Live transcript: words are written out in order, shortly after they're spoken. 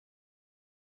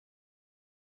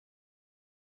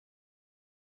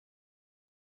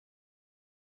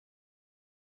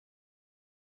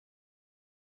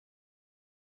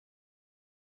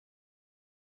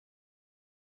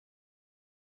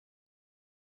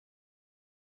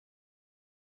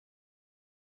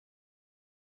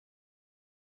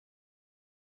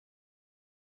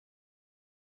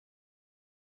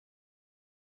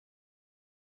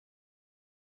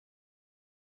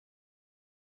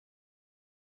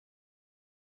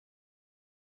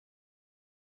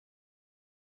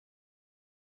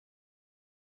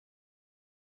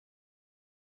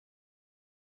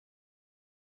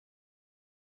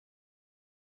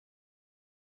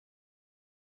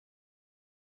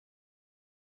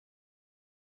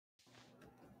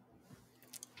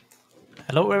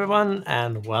Hello everyone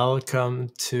and welcome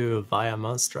to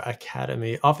ViaMonstra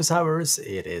Academy Office Hours.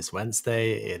 It is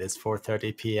Wednesday, it is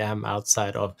 4:30 p.m.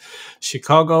 outside of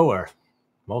Chicago, or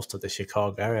most of the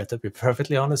Chicago area to be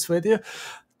perfectly honest with you.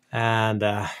 And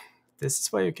this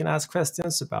is where you can ask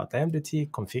questions about the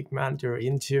MDT, ConfigMgr,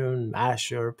 Intune,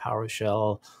 Azure,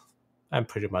 PowerShell, and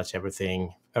pretty much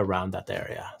everything around that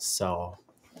area. So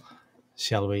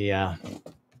shall we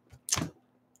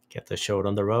get the show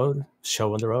on the road,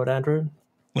 Andrew?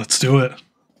 Let's do it.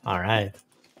 All right.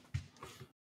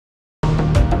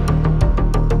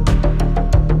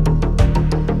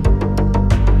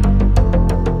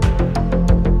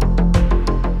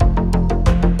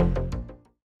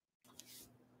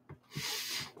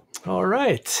 All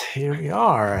right, here we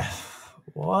are.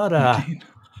 What a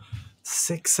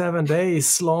 6-7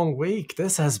 days long week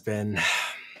this has been.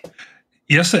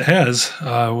 Yes, it has. We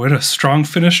had a strong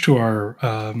finish to our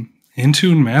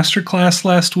Intune masterclass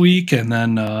last week, and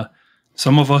then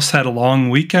some of us had a long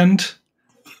weekend.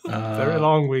 Very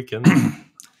long weekend.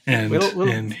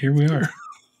 and here we are.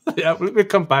 Yeah, we'll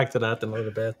come back to that in a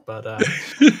little bit, but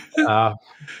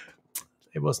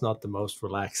it was not the most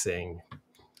relaxing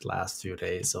last few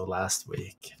days or last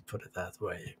week, put it that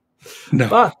way. No.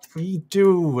 But we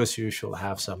do, as usual,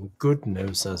 have some good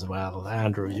news as well.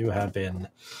 Andrew, you have been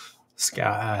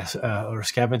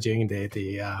scavenging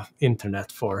the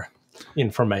internet for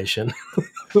information.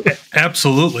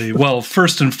 Absolutely. Well,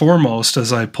 first and foremost,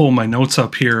 as I pull my notes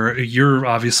up here, you're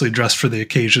obviously dressed for the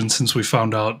occasion since we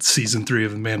found out season 3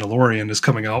 of The Mandalorian is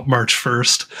coming out March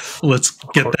 1st. Let's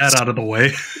get that out of the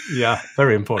way. Yeah,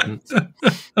 very important.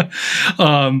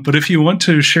 But if you want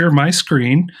to share my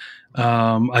screen,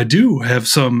 I do have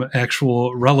some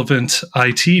actual relevant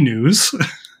IT news.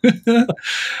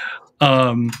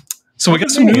 So I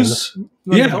got some news.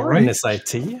 Yeah, right. It's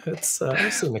IT. It's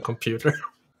in the computer.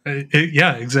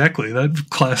 Yeah, exactly. That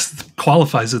class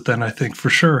qualifies it then, I think,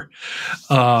 for sure.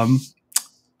 Forgot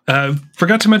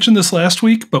to mention this last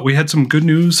week, but we had some good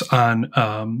news on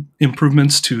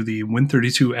improvements to the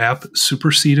Win32 app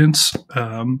supersedence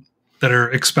that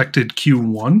are expected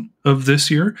Q1 of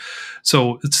this year.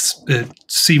 So it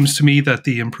seems to me that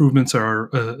the improvements are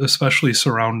especially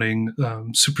surrounding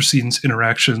supersedence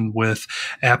interaction with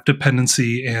app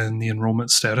dependency and the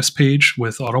enrollment status page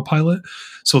with autopilot.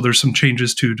 So there's some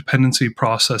changes to dependency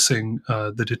processing,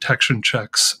 the detection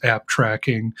checks, app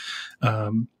tracking,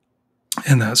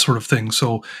 and that sort of thing.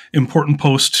 So important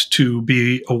post to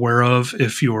be aware of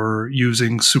if you're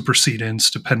using supersedence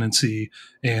dependency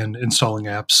and installing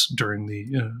apps during the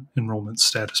enrollment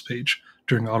status page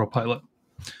during autopilot.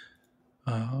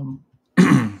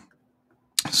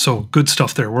 So good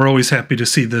stuff there. We're always happy to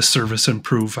see this service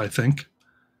improve, I think.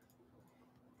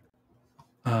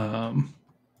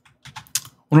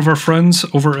 One of our friends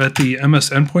over at the MS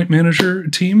Endpoint Manager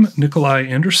team, Nickolaj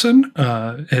Andersen,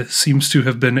 it seems to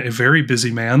have been a very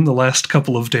busy man the last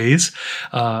couple of days.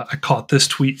 I caught this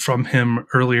tweet from him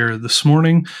earlier this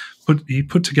morning. He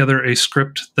put together a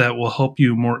script that will help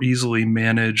you more easily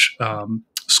manage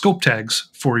scope tags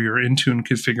for your Intune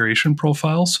configuration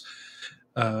profiles.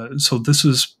 So this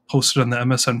is posted on the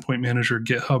MS Endpoint Manager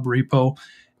GitHub repo.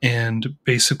 And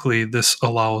basically, this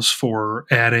allows for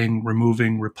adding,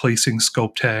 removing, replacing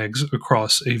scope tags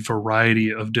across a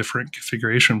variety of different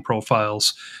configuration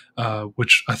profiles,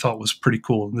 which I thought was pretty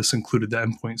cool. And this included the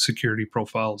endpoint security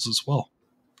profiles as well.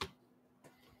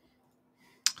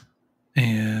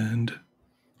 And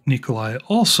Nickolaj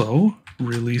also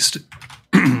released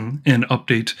an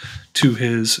update to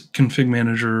his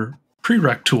ConfigMgr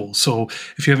Prereq tool. So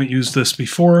if you haven't used this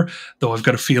before, though I've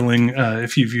got a feeling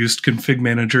if you've used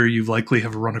ConfigMgr, you likely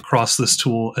have run across this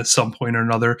tool at some point or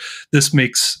another. This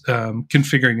makes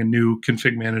configuring a new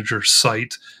ConfigMgr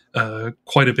site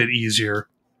quite a bit easier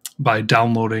by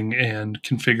downloading and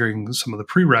configuring some of the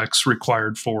prereqs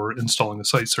required for installing a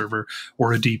site server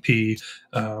or a DP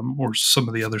or some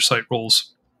of the other site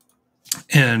roles.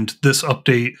 And this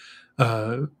update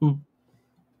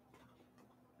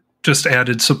just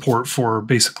added support for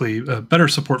basically better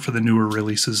support for the newer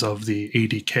releases of the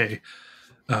ADK.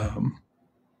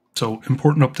 So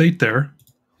important update there.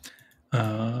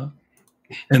 And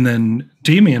then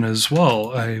Damien as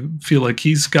well. I feel like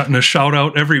he's gotten a shout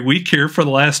out every week here for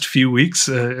the last few weeks.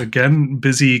 Again,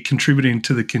 busy contributing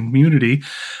to the community.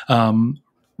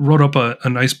 Wrote up a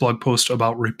nice blog post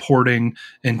about reporting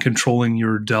and controlling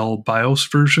your Dell BIOS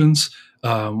versions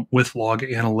with log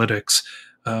analytics.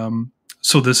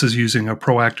 So this is using a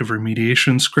proactive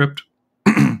remediation script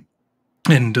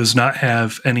and does not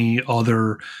have any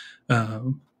other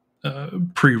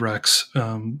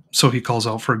prereqs. So he calls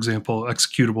out, for example,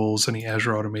 executables, any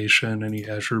Azure automation, any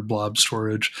Azure blob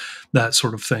storage, that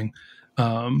sort of thing.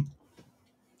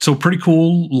 So pretty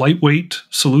cool, lightweight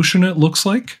solution, it looks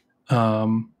like.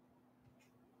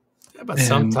 But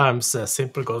sometimes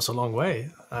simple goes a long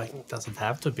way. It doesn't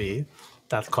have to be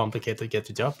that complicated to get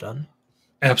the job done.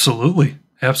 Absolutely.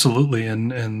 Absolutely.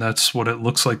 And that's what it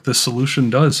looks like this solution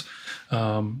does.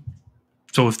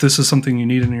 So if this is something you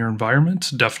need in your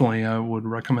environment, definitely I would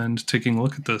recommend taking a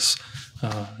look at this.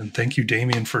 And thank you,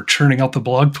 Damien, for churning out the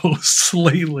blog posts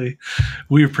lately.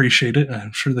 We appreciate it, and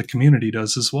I'm sure the community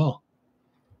does as well.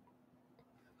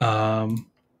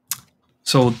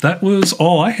 So that was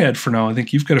all I had for now. I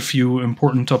think you've got a few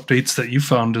important updates that you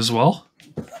found as well.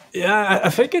 Yeah, I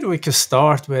figured we could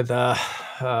start with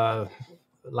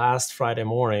last Friday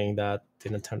morning that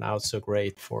didn't turn out so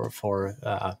great for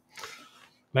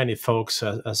many folks.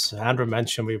 As Andrew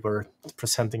mentioned, we were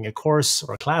presenting a course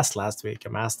or a class last week, a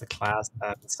master class,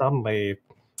 and suddenly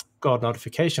got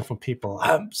notification from people.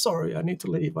 I'm sorry, I need to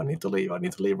leave. I need to leave. I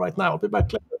need to leave right now. I'll be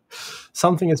back later.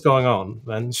 Something is going on.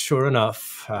 And sure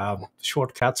enough,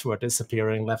 shortcuts were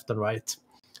disappearing left and right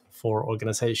for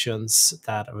organizations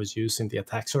that was using the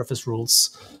attack surface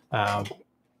rules,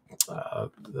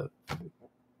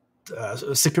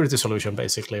 security solution,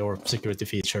 basically, or security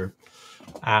feature.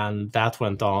 And that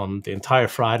went on the entire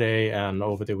Friday and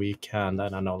over the weekend.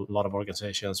 And I know a lot of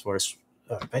organizations were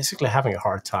basically having a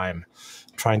hard time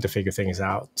trying to figure things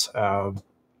out.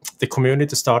 The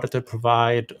community started to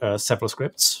provide several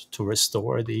scripts to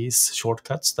restore these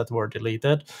shortcuts that were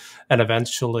deleted. And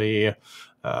eventually,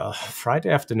 Friday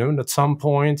afternoon at some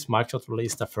point, Microsoft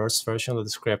released the first version of the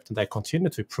script, and they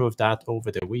continued to improve that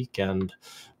over the weekend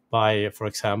by, for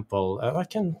example, I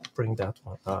can bring that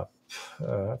one up.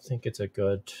 I think it's a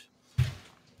good,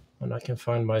 and I can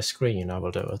find my screen, I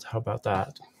will do it. How about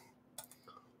that?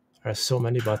 There's so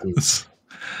many buttons.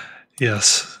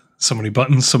 Yes, so many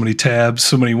buttons, so many tabs,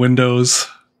 so many windows.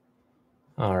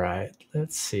 All right,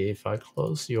 let's see if I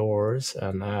close yours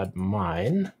and add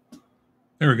mine.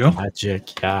 There we go.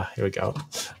 Magic, yeah, here we go.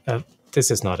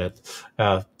 This is not it.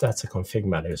 That's a config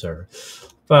manager.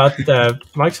 But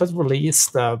Microsoft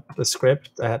released the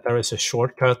script. There is a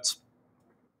shortcut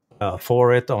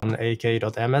for it on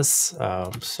ak.ms.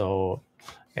 So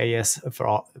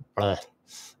ASRFB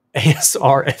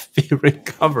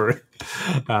recovery.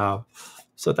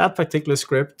 So that particular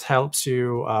script helps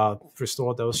you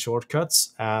restore those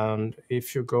shortcuts. And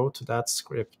if you go to that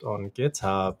script on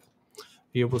GitHub,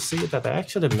 you will see that I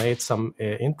actually made some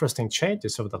interesting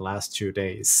changes over the last 2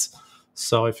 days.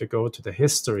 So if you go to the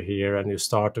history here and you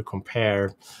start to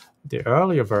compare the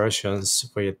earlier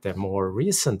versions with the more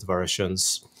recent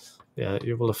versions,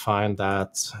 you will find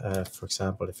that, for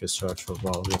example, if you search for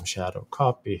volume shadow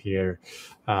copy here,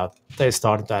 they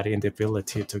started adding the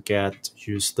ability to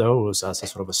use those as a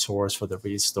sort of a source for the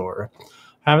restore.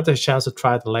 I haven't had a chance to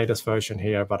try the latest version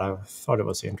here, but I thought it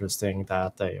was interesting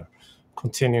that they are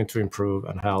continuing to improve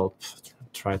and help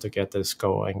try to get this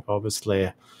going.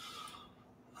 Obviously,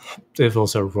 it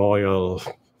was a royal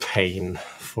pain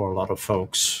for a lot of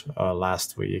folks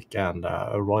last week, and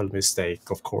a royal mistake,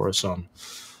 of course, on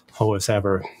who is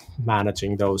ever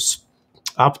managing those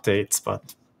updates.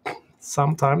 But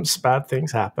sometimes bad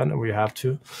things happen and we have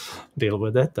to deal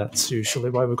with it. That's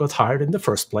usually why we got hired in the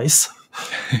first place.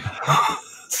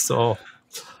 So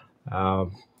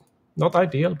not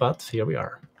ideal, but here we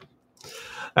are.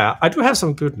 I do have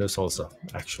some good news also,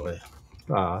 actually.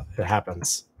 It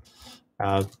happens.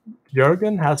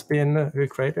 Jürgen has been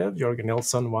creative. Jürgen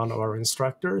Nilsson, one of our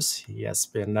instructors, he has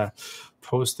been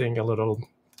posting a little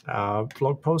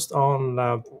blog post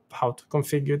on how to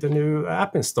configure the new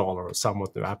app installer,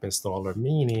 somewhat new app installer,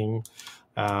 meaning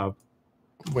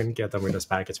WinGet and Windows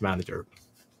Package Manager.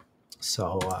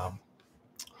 So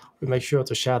we make sure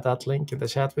to share that link in the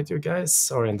chat with you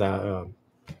guys, or in the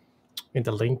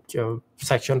link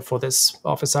section for this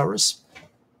office hours.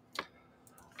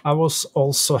 I was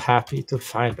also happy to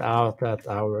find out that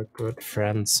our good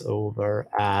friends over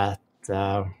at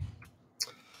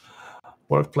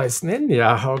Workplace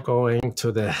Ninja are going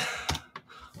to the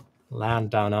land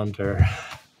down under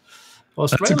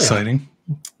Australia. That's exciting.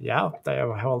 Yeah, they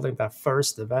are holding their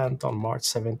first event on March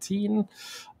 17.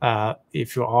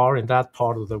 If you are in that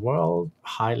part of the world,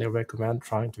 highly recommend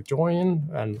trying to join,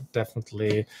 and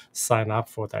definitely sign up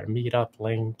for their meetup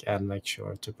link and make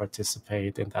sure to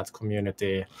participate in that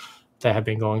community. They have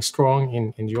been going strong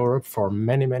in Europe for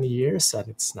many, many years, and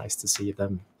it's nice to see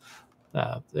them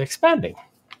expanding.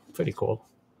 Pretty cool.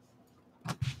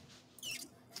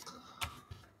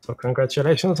 So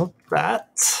congratulations on that,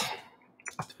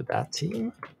 to that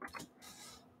team.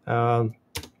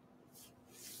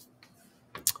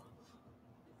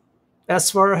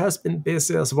 SVAR has been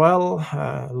busy as well.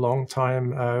 Long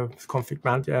time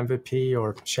ConfigMgr MVP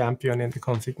or champion in the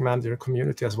ConfigMgr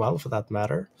community as well, for that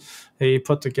matter. He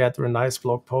put together a nice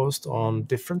blog post on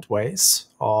different ways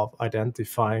of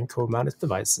identifying co-managed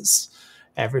devices.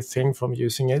 Everything from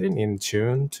using it in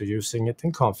Intune to using it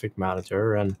in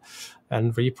ConfigMgr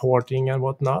and reporting and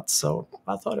whatnot. So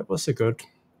I thought it was a good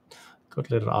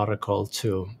little article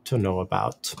to know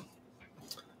about.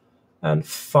 And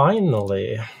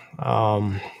finally,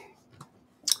 let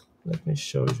me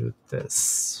show you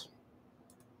this.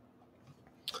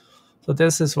 So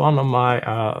this is one of my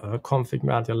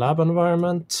ConfigMgr lab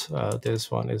environment. This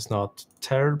one is not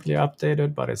terribly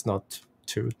updated, but it's not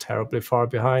too terribly far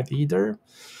behind either.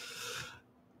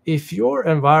 If your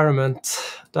environment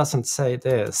doesn't say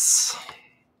this,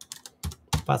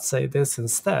 but say this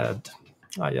instead,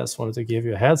 I just wanted to give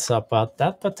you a heads up, but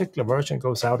that particular version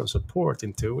goes out of support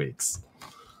in 2 weeks.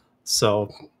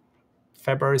 So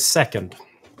February 2nd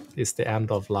is the end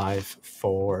of life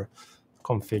for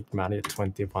ConfigMgr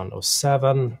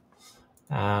 2107.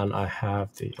 And I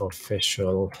have the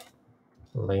official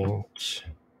link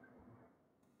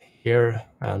here.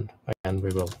 And again,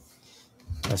 we will,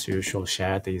 as usual,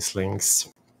 share these links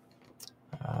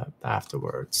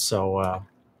afterwards. So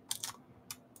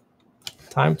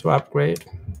time to upgrade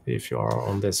if you are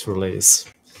on this release.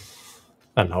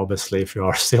 And obviously, if you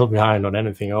are still behind on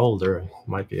anything older, it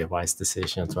might be a wise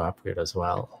decision to upgrade as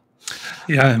well.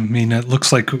 Yeah, I mean, it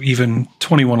looks like even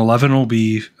 2111 will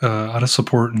be out of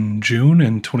support in June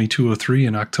and 2203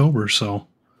 in October. So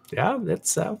yeah,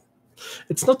 it's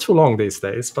not too long these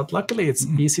days, but luckily it's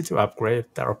easy to upgrade.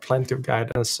 There are plenty of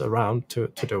guidance around to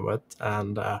do it,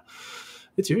 and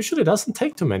it usually doesn't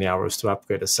take too many hours to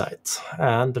upgrade a site.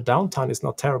 And the downtime is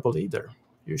not terrible either.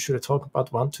 Usually talk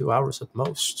about 1-2 hours at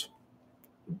most,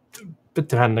 but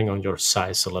depending on your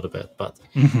size a little bit, but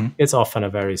it's often a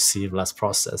very seamless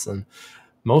process. And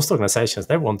most organizations,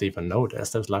 they won't even notice.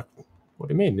 They're like, what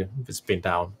do you mean it's been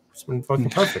down? It's been working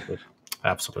perfectly.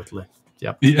 Absolutely.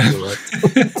 Yep. yeah.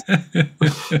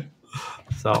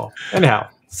 So anyhow,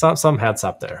 some heads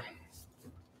up there.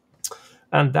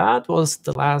 And that was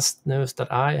the last news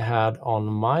that I had on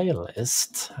my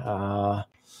list.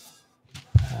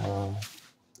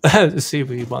 See,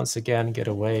 we once again get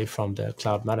away from the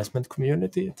cloud management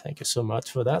community. Thank you so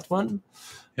much for that one.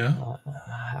 Yeah.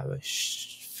 I have a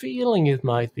feeling it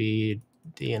might be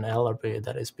DNLRB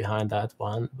that is behind that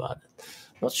one, but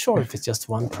not sure if it's just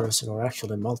one person or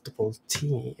actually multiple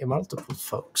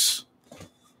folks.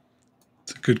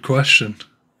 It's a good question.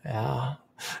 Yeah.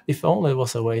 If only there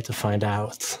was a way to find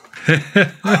out.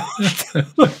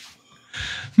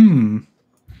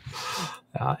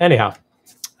 Anyhow.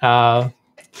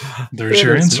 There's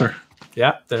your answer.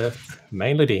 Yeah,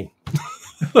 mainly Dean.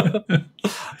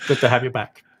 Good to have you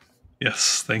back.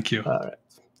 Yes, thank you. All right.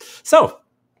 So,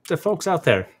 the folks out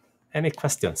there, any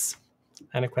questions?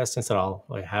 Any questions at all?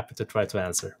 We're happy to try to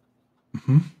answer.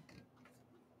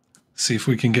 See if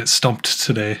we can get stumped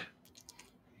today.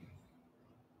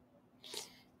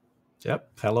 Yep.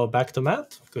 Hello back to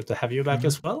Matt. Good to have you back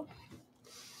as well.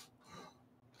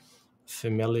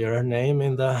 Familiar name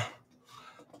in the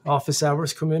office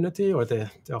hours community, or the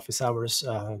office hours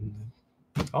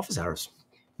office hours.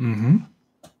 I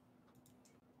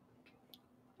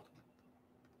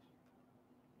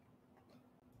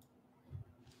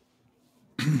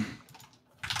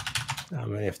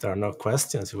mean, if there are no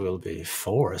questions, we will be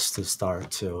forced to start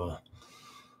to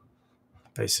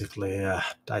basically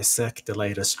dissect the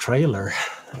latest trailer.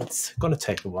 It's going to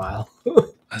take a while.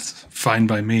 That's fine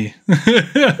by me.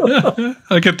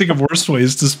 I can think of worse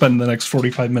ways to spend the next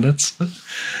 45 minutes.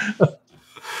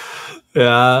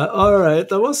 Yeah, all right.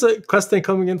 There was a question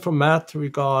coming in from Matt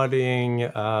regarding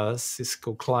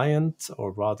Cisco client,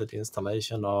 or rather the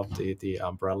installation of the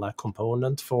umbrella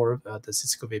component for the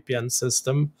Cisco VPN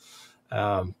system.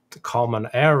 The common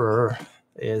error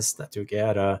is that you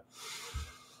get a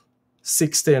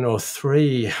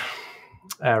 1603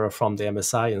 error from the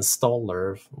MSI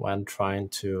installer when trying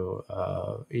to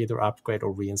either upgrade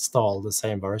or reinstall the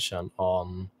same version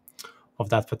of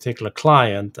that particular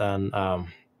client. And I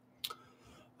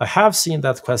have seen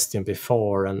that question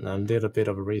before and did a bit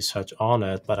of research on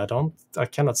it, but I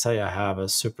cannot say I have a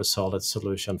super solid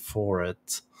solution for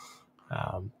it.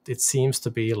 It seems to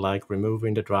be like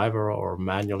removing the driver or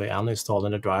manually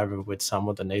uninstalling the driver with some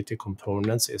of the native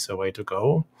components is a way to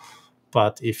go.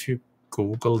 But if you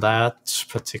Google that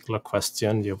particular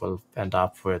question, you will end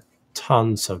up with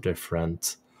tons of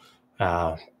different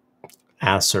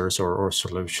answers or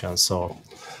solutions. So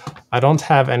I don't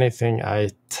have anything I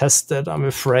tested, I'm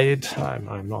afraid.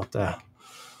 I'm not a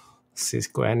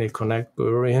Cisco AnyConnect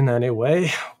guru in any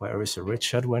way. Where is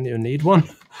Richard when you need one?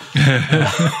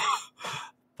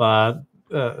 But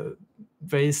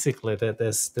basically,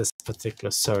 this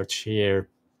particular search here,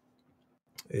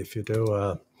 if you do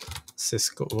a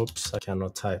Cisco, oops, I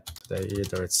cannot type today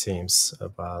either, it seems,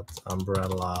 about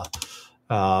umbrella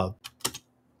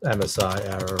MSI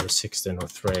error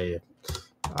 1603,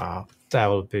 there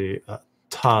will be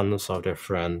tons of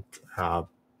different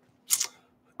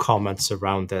comments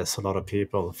around this. A lot of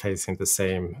people facing the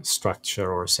same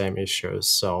structure or same issues.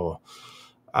 So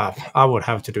I would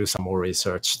have to do some more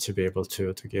research to be able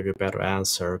to give you a better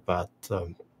answer. But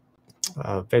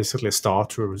basically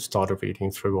started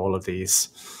reading through all of these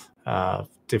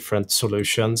different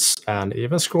solutions, and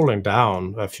even scrolling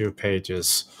down a few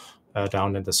pages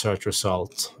down in the search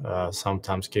result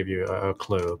sometimes give you a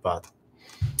clue. But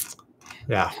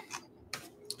yeah,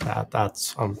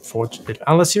 that's unfortunate,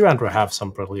 unless you, Andrew, have some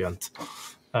brilliant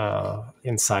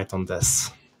insight on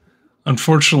this.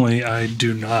 Unfortunately, I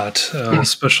do not,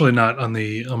 especially not on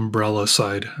the umbrella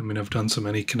side. I mean, I've done some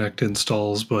AnyConnect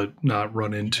installs, but not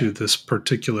run into this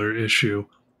particular issue,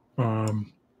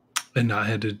 and not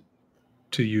had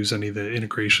to use any of the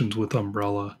integrations with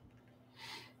umbrella.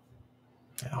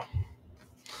 Yeah.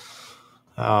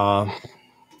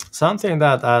 Something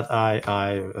that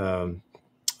I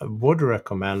would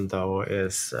recommend, though,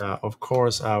 is, of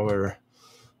course, our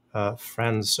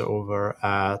friends over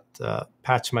at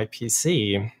Patch My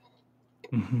PC.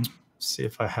 Mm-hmm. See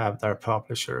if I have their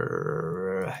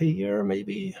publisher here,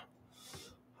 maybe.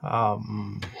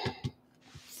 Thought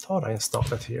I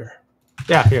installed it here.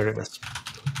 Yeah, here it is.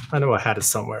 I know I had it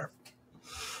somewhere.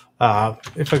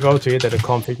 If I go to either the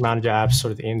ConfigMgr apps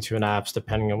or the Intune apps,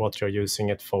 depending on what you're using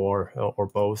it for, or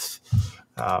both,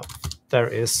 there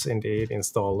is indeed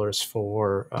installers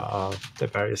for the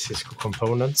various Cisco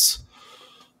components,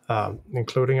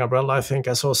 including Umbrella, I think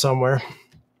I saw somewhere.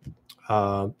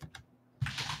 But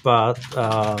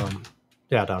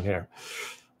yeah, down here.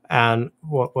 And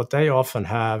what they often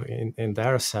have in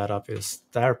their setup is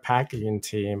their packaging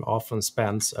team often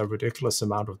spends a ridiculous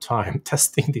amount of time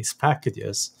testing these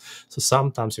packages. So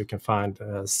sometimes you can find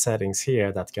settings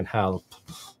here that can help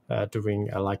doing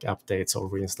like updates or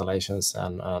reinstallations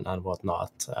and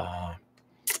whatnot.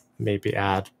 Maybe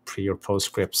add pre or post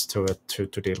scripts to it to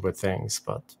deal with things.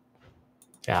 But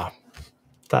yeah,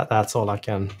 that's all I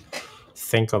can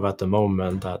think of at the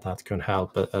moment that can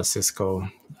help a Cisco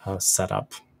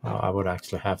setup. I would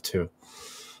actually have to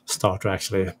start to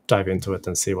actually dive into it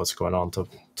and see what's going on to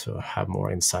have more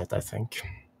insight, I think.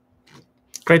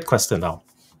 Great question, though.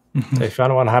 Mm-hmm. If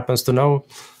anyone happens to know,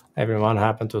 everyone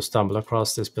happen to stumble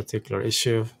across this particular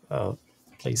issue,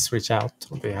 please reach out.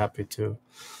 We'll be happy to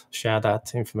share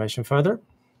that information further.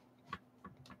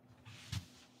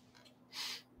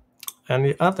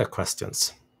 Any other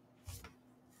questions?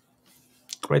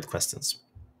 Great questions.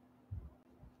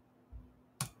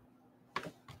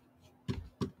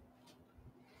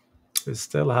 We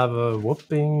still have a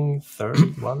whopping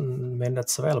 31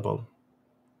 minutes available.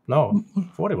 No,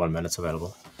 41 minutes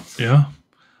available. Yeah.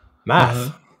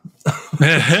 Math.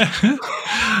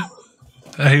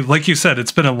 Hey, like you said,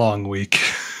 it's been a long week.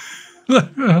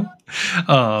 Matt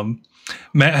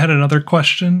had another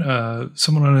question.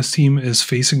 Someone on his team is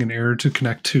facing an error to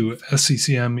connect to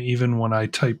SCCM even when I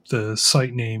type the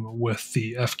site name with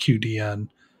the FQDN.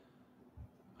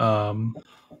 Like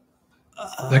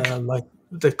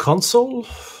the console,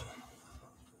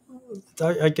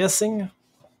 I'm guessing.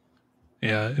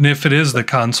 Yeah, and if it is the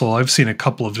console, I've seen a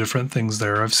couple of different things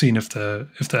there. I've seen if the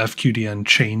FQDN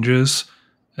changes,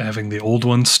 having the old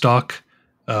one stuck.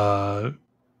 Yeah,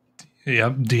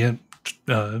 Dean,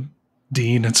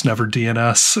 it's never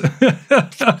DNS.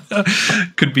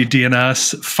 Could be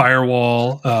DNS,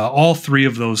 firewall. All three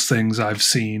of those things I've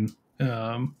seen be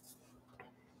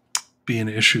an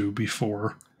issue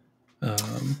before.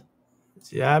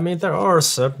 Yeah, I mean, there are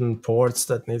certain ports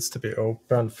that needs to be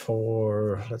open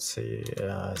for, let's see,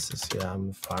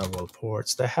 SCCM firewall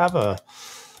ports. They have a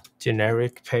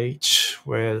generic page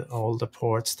where all the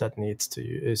ports that needs to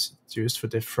is used for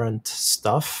different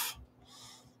stuff.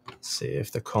 Let's see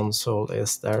if the console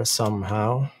is there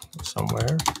somewhere.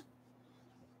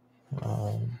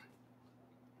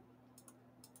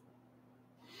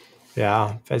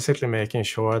 Yeah, basically making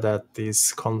sure that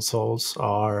these consoles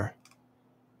are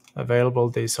available.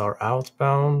 These are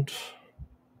outbound.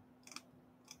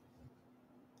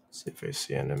 Let's see if we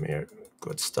see any more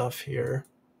good stuff here.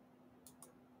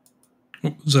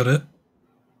 Is that it?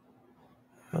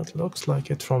 It looks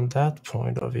like it from that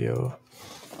point of view.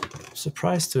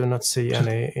 Surprised to not see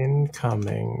any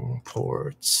incoming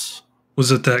ports.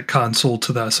 Was it that console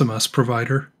to the SMS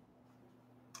provider?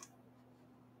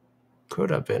 Could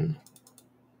have been.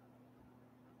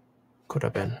 Could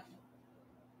have been.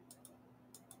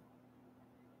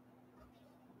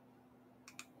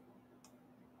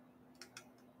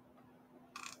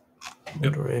 I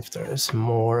wonder if there is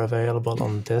more available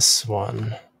on this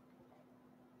one.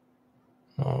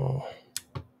 Oh.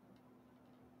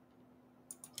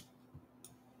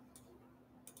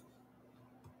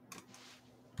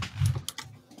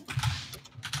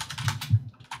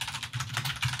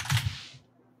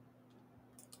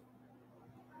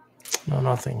 No,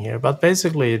 nothing here. But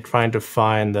basically trying to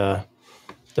find the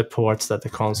ports that the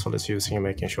console is using and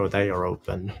making sure they are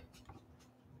open.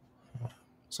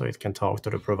 So it can talk to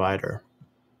the provider.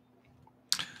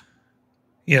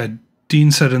 Yeah,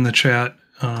 Dean said in the chat,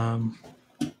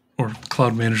 or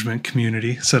Cloud Management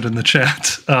Community said in the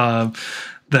chat,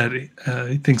 that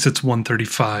he thinks it's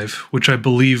 135, which I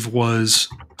believe was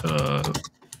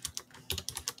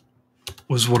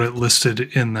what it listed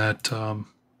in that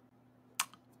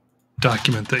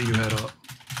document that you had up.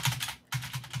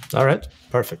 All right,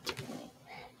 perfect.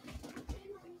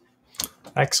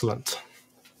 Excellent.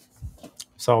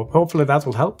 So hopefully that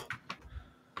will help.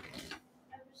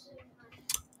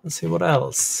 Let's see what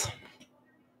else.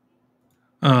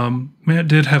 Matt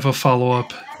did have a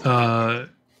follow-up.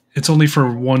 It's only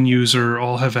for one user.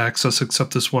 All have access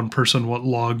except this one person. What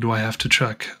log do I have to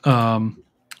check? Well,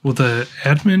 the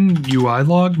admin UI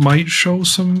log might show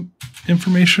some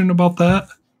information about that,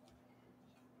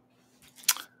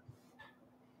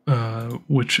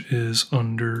 which is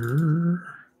under...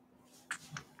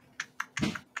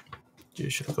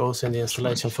 Usually goes in the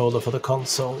installation folder for the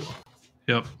console.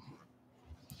 Yep.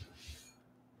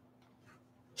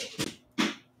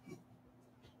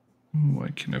 Why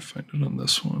can't I find it on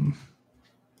this one?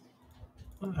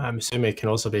 I'm assuming it can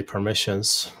also be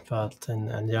permissions, but in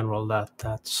general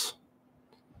that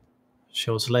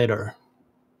shows later.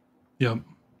 Yep.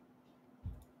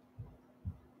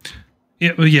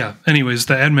 Yeah, well, yeah. Anyways,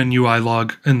 the admin UI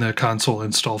log in the console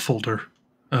install folder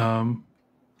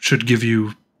should give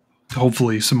you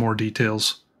hopefully some more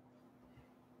details.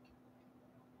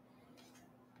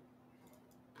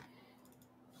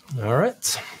 All right.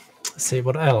 Let's see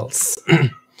what else. We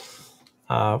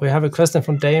have a question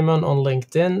from Damon on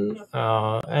LinkedIn,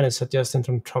 and it's suggesting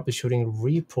some troubleshooting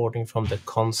reporting from the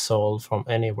console from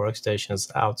any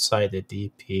workstations outside the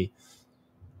DP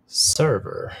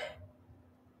server.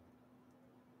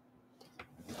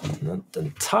 I'm not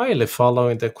entirely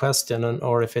following the question,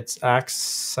 or if it's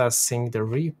accessing the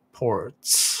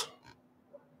reports.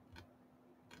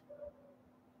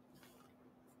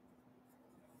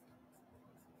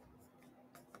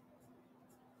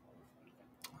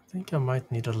 I think I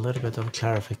might need a little bit of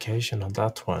clarification on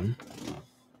that one.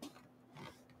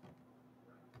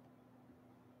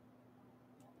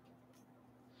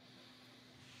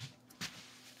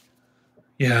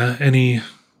 Yeah,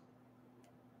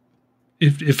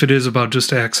 if it is about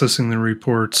just accessing the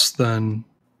reports, then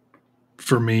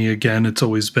for me, again, it's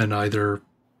always been either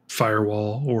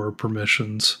firewall or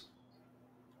permissions.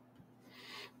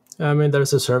 I mean,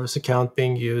 there's a service account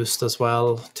being used as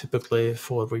well, typically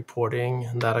for reporting,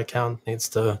 and that account needs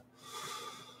to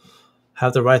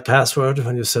have the right password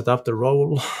when you set up the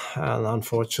role. And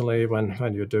unfortunately,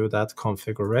 when you do that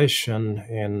configuration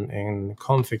in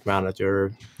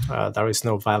ConfigMgr, there is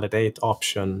no validate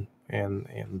option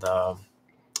in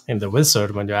the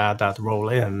wizard when you add that role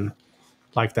in,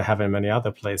 like they have in many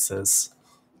other places.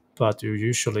 But you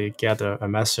usually get a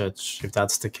message, if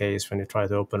that's the case, when you try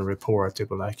to open a report, it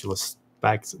will actually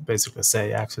basically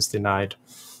say access denied,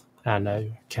 and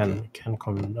you can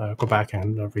go back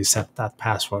and reset that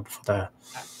password for the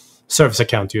service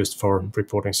account used for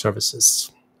reporting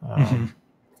services.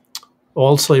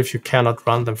 Also, if you cannot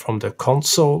run them from the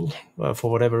console for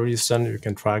whatever reason, you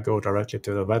can try go directly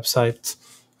to the website,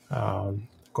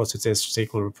 because it is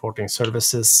SQL reporting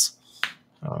services.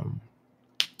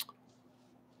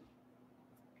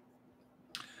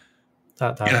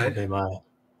 That would be my...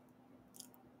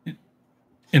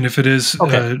 And if it is,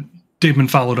 okay. Damon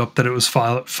followed up that it was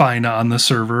fine on the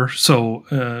server. So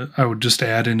I would just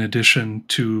add, in addition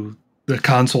to the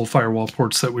console firewall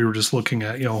ports that we were just looking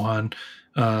at, Johan,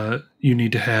 you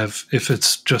need to have, if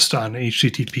it's just on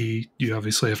HTTP, you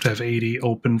obviously have to have 80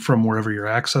 open from wherever you're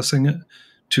accessing it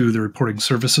to the reporting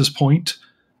services point,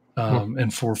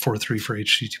 and 443 for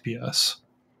HTTPS.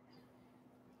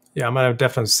 Yeah, I mean, I've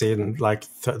definitely seen like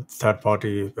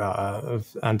third-party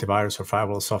antivirus or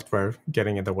firewall software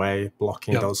getting in the way,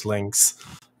 blocking Yep. those links.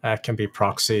 Can be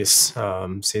proxies,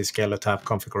 Zscaler tab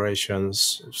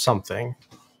configurations, something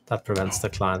that prevents the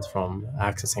client from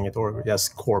accessing it, or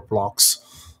just core blocks,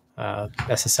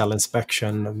 SSL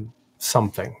inspection,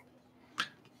 something.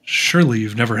 Surely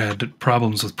you've never had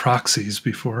problems with proxies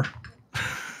before.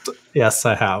 Yes,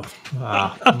 I have.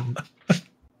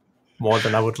 More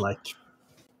than I would like.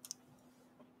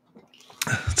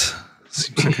 It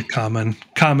seems like a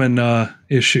common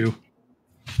issue.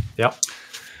 Yep.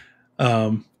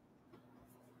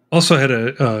 Also had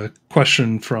a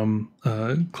question from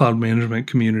cloud management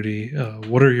community.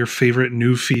 What are your favorite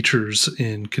new features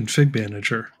in Config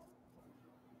Manager?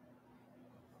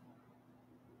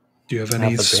 Do you have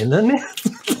any? Have there been any?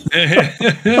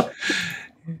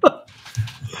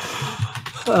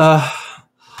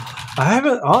 I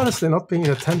haven't honestly not paying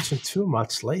attention too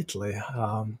much lately.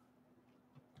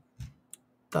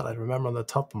 That I remember on the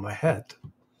top of my head.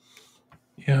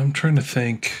 Yeah, I'm trying to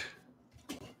think.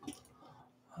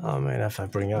 I mean, if I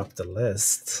bring up the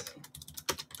list.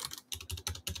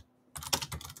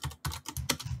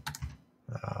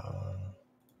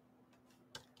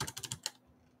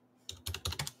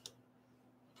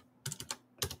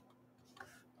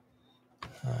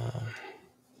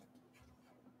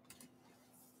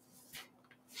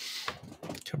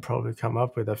 Can probably come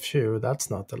up with a few. That's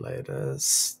not the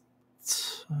latest.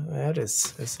 It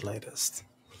is the latest.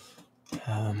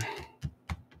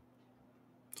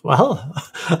 Well,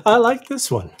 I like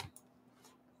this one.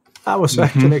 I was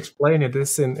actually explaining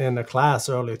this in a class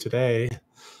earlier today,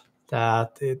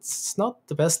 that it's not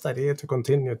the best idea to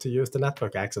continue to use the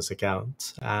network access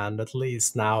account. And at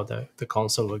least now the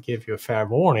console will give you a fair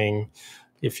warning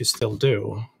if you still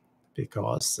do,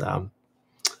 because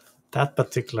that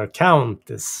particular account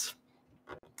is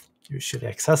usually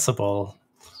accessible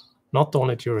not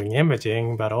only during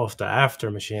imaging, but also after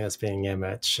a machine is being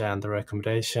imaged. And the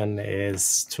recommendation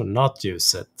is to not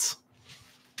use it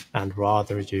and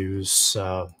rather use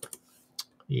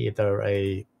either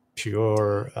a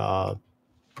pure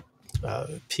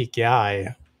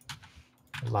PKI,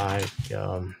 like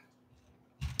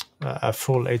a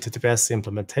full HTTPS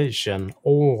implementation,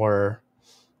 or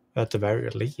at the very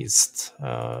least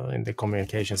in the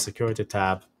communication security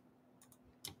tab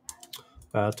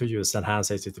to use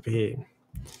enhanced HTTP,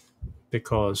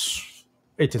 because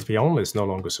HTTP only is no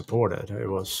longer supported. It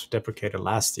was deprecated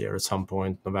last year at some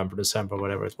point, November, December,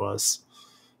 whatever it was.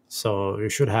 So you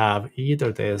should have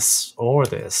either this or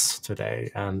this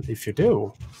today. And if you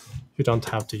do, you don't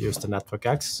have to use the network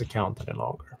access account any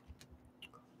longer.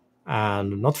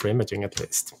 And not for imaging, at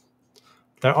least.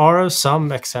 There are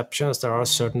some exceptions. There are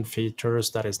certain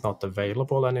features that is not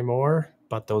available anymore,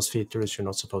 but those features you're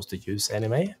not supposed to use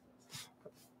anyway.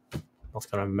 Not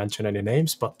going to mention any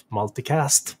names, but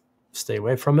multicast, stay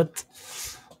away from it.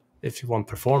 If you want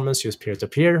performance, use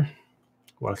peer-to-peer.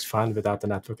 Works fine without the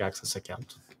network access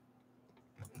account.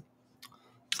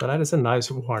 So that is a nice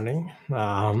warning.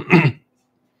 I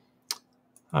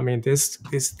mean, this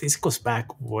goes back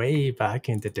way back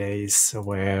in the days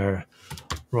where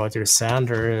Roger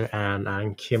Sander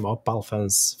and Kim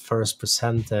Oppalfens first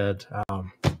presented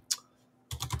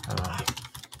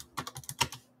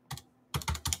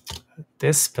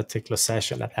this particular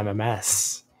session at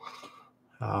MMS.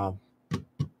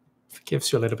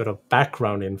 Gives you a little bit of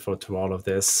background info to all of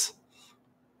this,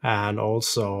 and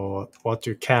also what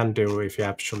you can do if you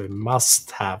actually must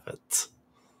have it.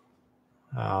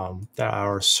 There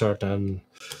are certain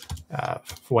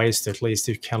ways that at least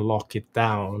you can lock it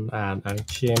down, and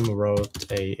Kim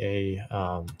wrote a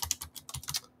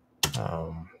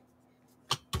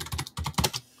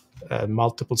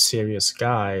multiple series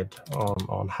guide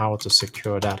on how to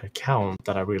secure that account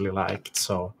that I really liked.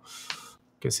 So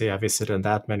you can see I visited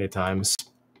that many times.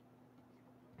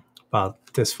 But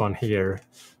this one here,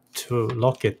 to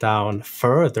lock it down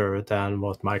further than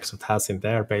what Microsoft has in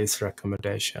their base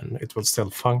recommendation, it will still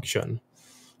function.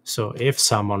 So if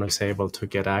someone is able to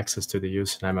get access to the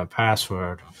username and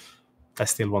password, they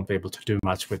still won't be able to do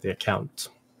much with the account.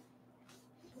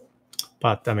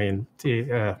 But I mean,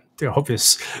 the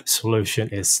obvious solution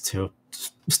is to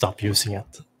stop using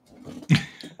it.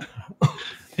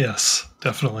 Yes,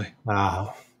 definitely.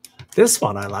 This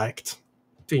one I liked,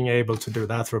 being able to do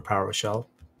that through PowerShell,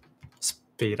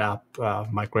 speed up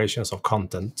migrations of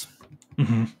content.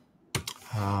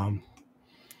 I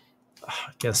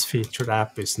guess featured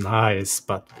app is nice,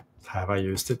 but have I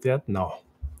used it yet? No,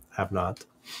 have not.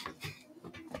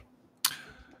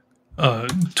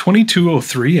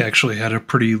 2203 actually had a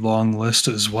pretty long list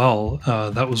as well.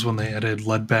 That was when they added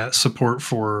LEDBAT support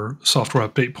for software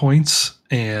update points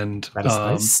and That is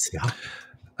nice. Yeah.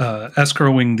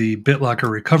 escrowing the BitLocker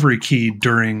recovery key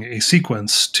during a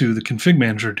sequence to the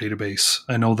ConfigMgr database.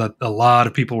 I know that a lot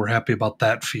of people were happy about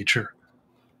that feature.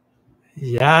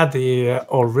 Yeah, the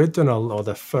original or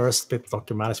the first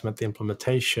BitLocker management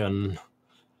implementation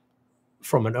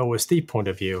from an OSD point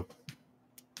of view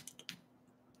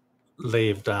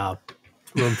left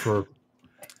room for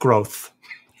growth.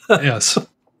 Yes.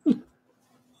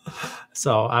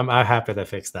 So I'm happy they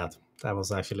fixed that. That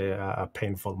was actually a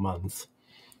painful month.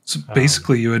 So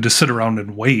basically, you had to sit around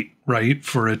and wait, right,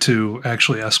 for it to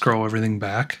actually escrow everything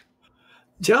back.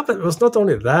 Yeah, but it was not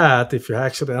only that. If you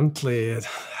accidentally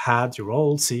had your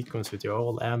old sequence with your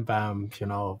old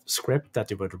mbam, script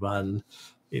that you would run,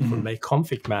 it would make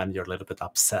ConfigMgr a little bit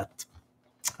upset.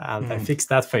 And I fixed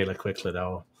that fairly quickly,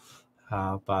 though.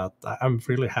 But I'm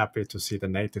really happy to see the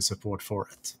native support for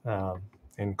it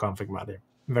in ConfigMgr.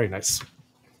 Very nice.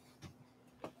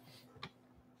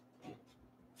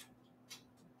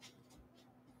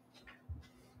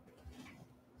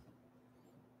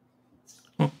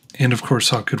 And of course,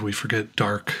 how could we forget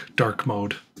dark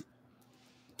mode?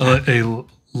 A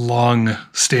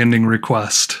long-standing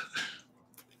request.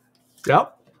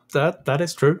 Yep, that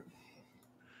is true.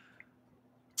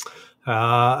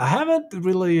 I haven't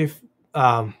really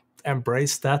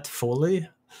embraced that fully,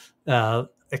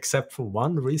 except for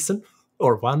one reason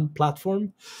or one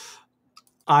platform.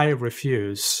 I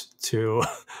refuse to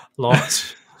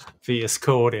launch VS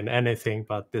Code in anything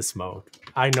but this mode.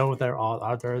 I know there are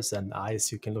others, and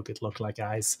eyes you can look like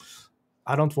eyes.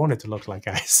 I don't want it to look like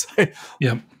eyes.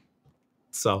 Yep.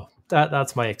 So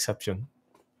that's my exception.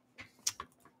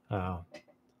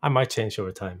 I might change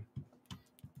over time.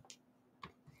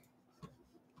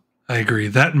 I agree.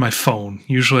 That and my phone.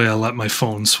 Usually I let my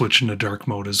phone switch into dark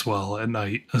mode as well, at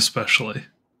night especially.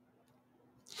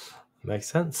 Makes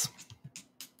sense.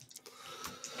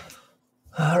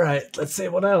 All right, let's see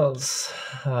what else.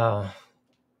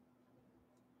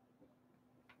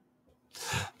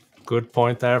 Good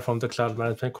point there from the cloud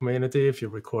management community. If you're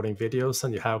recording videos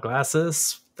and you have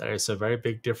glasses, there is a very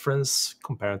big difference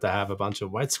compared to have a bunch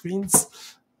of white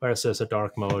screens, whereas there's a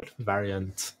dark mode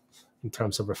variant in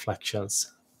terms of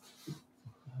reflections.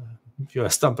 You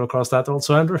stumbled across that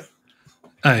also, Andrew?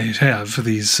 I have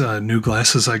these new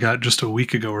glasses I got just a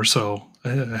week ago or so. I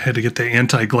had to get the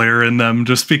anti-glare in them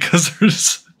just because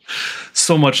there's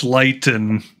so much light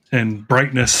and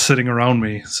brightness sitting around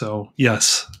me. So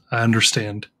yes, I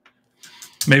understand.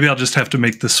 Maybe I'll just have to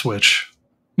make the switch.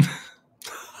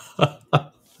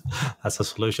 That's a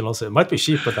solution also. It might be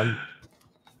cheaper than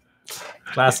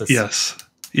glasses.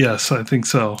 Yes, I think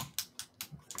so.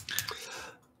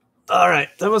 All right,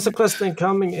 there was a question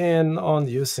coming in on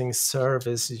using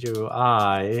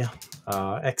ServiceUI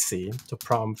XE to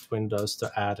prompt Windows to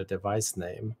add a device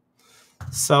name.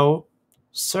 So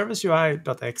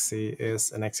ServiceUI.exe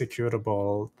is an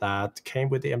executable that came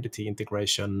with the MDT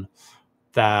integration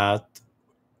that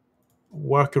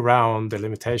work around the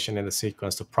limitation in the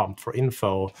sequence to prompt for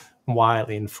info while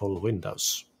in full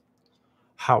Windows.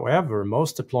 However,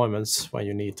 most deployments, when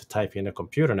you need to type in a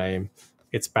computer name,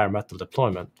 it's bare metal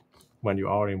deployment when you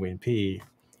are in WinP,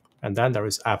 and then there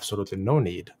is absolutely no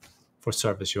need for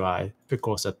ServiceUI,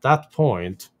 because at that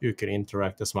point you can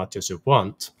interact as much as you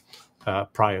want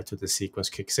prior to the sequence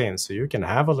kicks in. So you can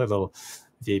have a little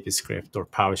VB script or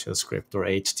PowerShell script or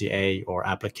HTA or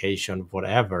application,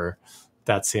 whatever,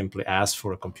 that simply asks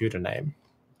for a computer name.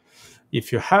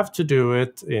 If you have to do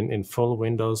it in full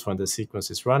Windows when the sequence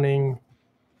is running,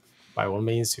 by all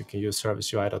means, you can use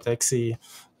ServiceUI.exe.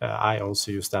 I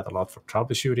also use that a lot for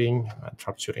troubleshooting,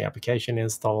 troubleshooting application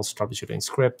installs, troubleshooting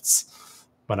scripts,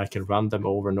 when I can run them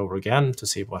over and over again to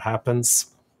see what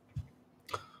happens.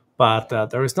 But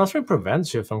there is nothing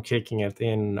prevents you from kicking it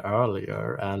in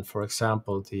earlier. And for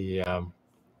example, we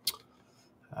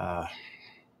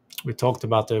talked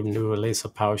about the new release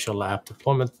of PowerShell App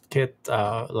Deployment Kit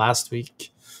last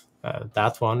week.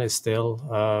 That one is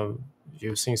still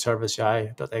using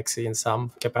ServiceUI.exe in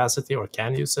some capacity, or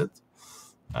can use it.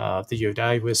 The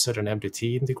UDI wizard and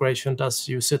MDT integration does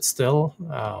use it still.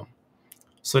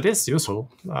 So it is useful.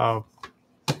 I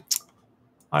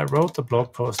wrote a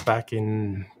blog post back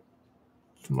in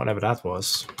whenever that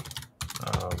was.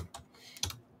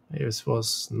 It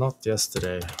was not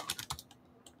yesterday.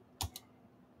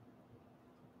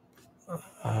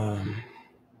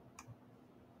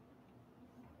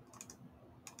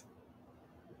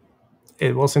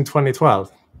 It was in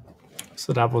 2012,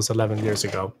 so that was 11 years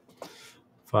ago.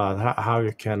 But how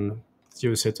you can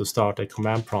use it to start a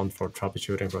command prompt for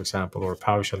troubleshooting, for example, or a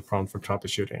PowerShell prompt for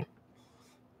troubleshooting.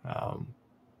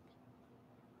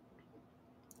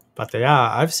 But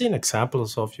yeah, I've seen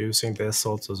examples of using this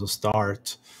also to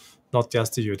start not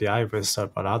just the UDI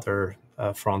wizard, but other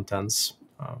front ends.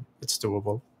 It's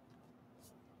doable.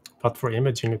 But for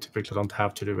imaging, you typically don't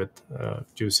have to do it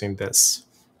using this.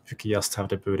 You can just have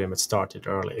the boot image started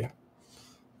early.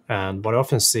 And what I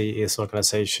often see is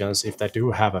organizations, if they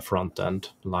do have a front end,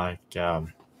 like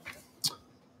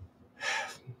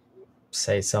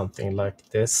say something like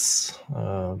this.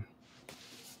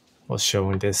 Was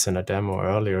showing this in a demo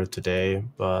earlier today,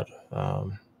 but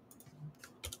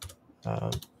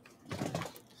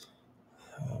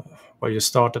where you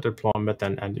start a deployment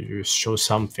and you show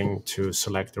something to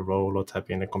select a role or type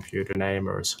in a computer name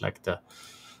or select a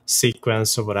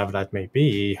sequence or whatever that may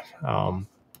be,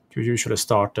 you usually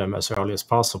start them as early as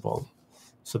possible.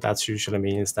 So that usually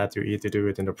means that you either do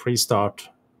it in the pre-start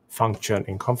function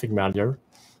in ConfigMgr,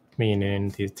 meaning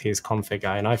the tsconfig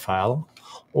ini file,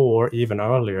 or even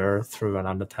earlier through an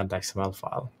unattended XML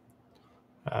file.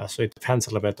 So it depends a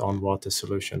little bit on what the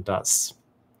solution does.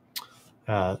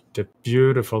 The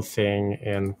beautiful thing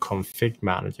in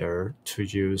ConfigMgr to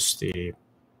use the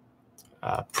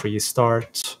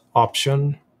pre-start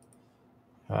option,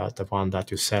 the one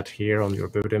that you set here on your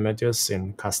boot images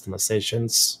in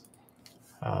customizations,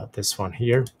 this one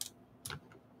here,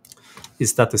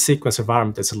 is that the sequence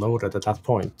environment is loaded at that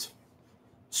point.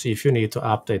 So if you need to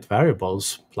update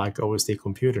variables like OSD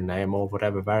computer name or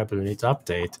whatever variable you need to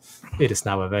update, it is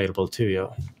now available to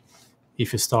you.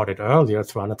 If you started earlier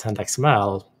through unattended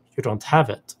XML, you don't have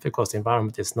it because the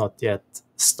environment is not yet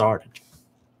started.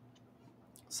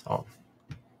 So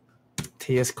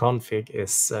tsconfig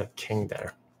is king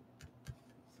there.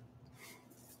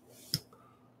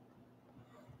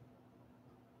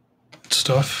 Good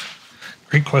stuff.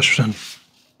 Great question.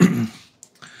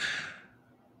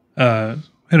 I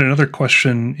had another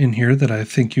question in here that I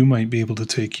think you might be able to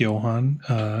take, Johan.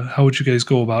 How would you guys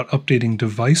go about updating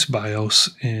device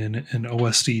BIOS in an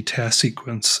OSD task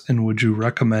sequence? And would you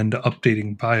recommend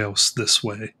updating BIOS this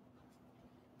way?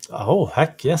 Oh,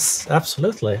 heck yes,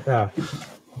 absolutely.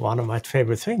 One of my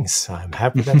favorite things. I'm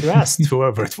happy that you asked,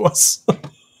 whoever it was.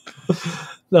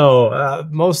 No,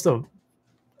 most of...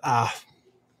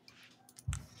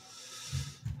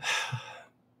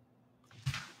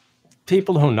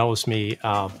 people who knows me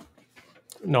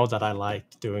know that I like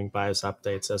doing BIOS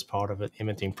updates as part of an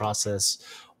imaging process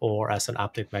or as an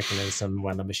update mechanism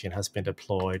when the machine has been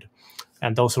deployed.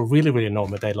 And those who really, really know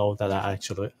me, they know that I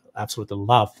actually absolutely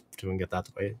love doing it that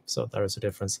way. So there is a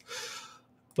difference.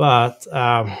 But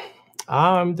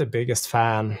I'm the biggest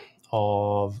fan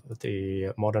of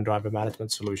the modern driver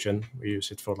management solution. We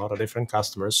use it for a lot of different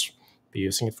customers. Been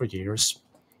using it for years,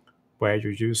 where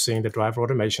you're using the driver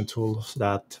automation tools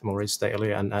that Maurice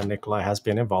Daly and Nickolaj has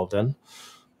been involved in.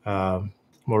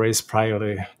 Maurice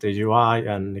primarily the UI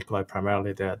and Nickolaj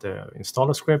primarily the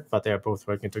installer script, but they are both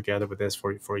working together with this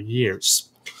for years.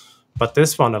 But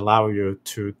this one allows you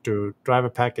to do driver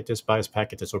packages, BIOS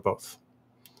packages, or both.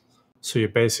 So you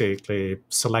basically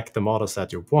select the models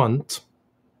that you want,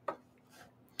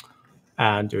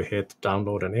 and you hit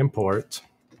download and import,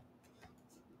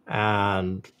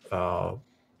 and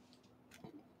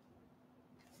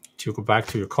you go back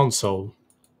to your console,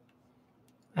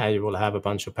 and you will have a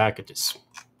bunch of packages.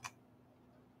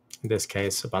 In this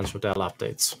case, a bunch of Dell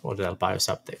updates or Dell BIOS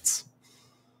updates.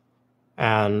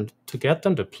 And to get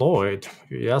them deployed,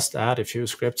 you just add a few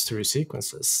scripts to your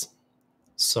sequences.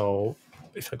 So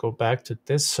if I go back to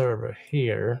this server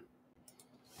here,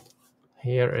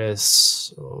 here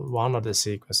is one of the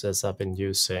sequences I've been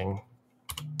using.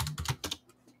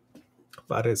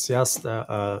 But it's just,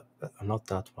 not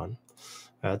that one,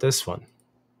 this one.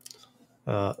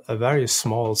 A very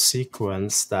small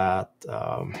sequence that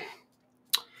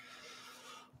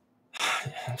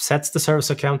sets the service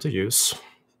account to use,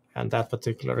 and that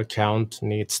particular account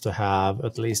needs to have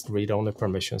at least read-only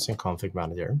permissions in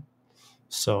ConfigMgr.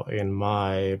 So in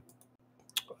my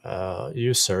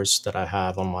users that I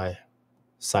have on my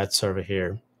site server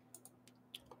here,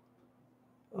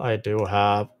 I do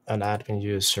have an admin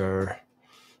user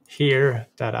here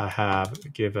that I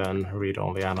have given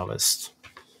read-only analyst,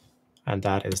 and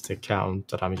that is the account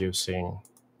that I'm using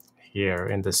here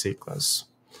in the sequence.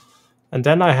 And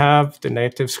then I have the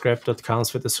native script that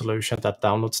comes with the solution that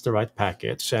downloads the right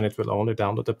package, and it will only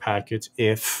download the package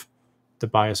if the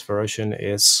BIOS version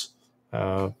is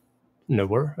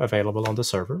newer, available on the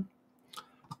server.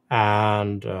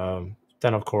 And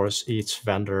then, of course, each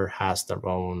vendor has their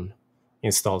own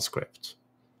install script.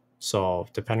 So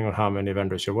depending on how many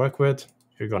vendors you work with,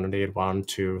 you're going to need 1,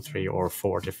 2, 3, or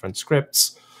 4 different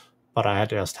scripts. But I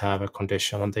just have a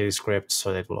condition on these scripts,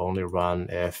 so it will only run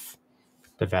if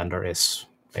the vendor is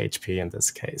HP in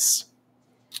this case.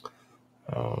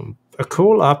 A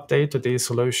cool update to these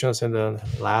solutions in the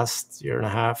last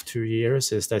 1.5 to 2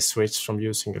 years is they switched from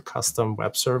using a custom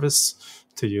web service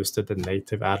to use the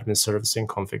native admin service in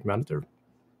ConfigMgr.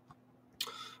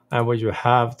 And when you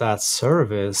have that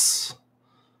service,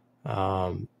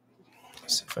 let's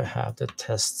see if I have the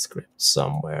test script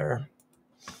somewhere.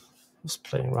 I was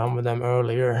playing around with them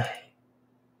earlier.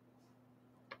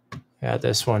 Yeah,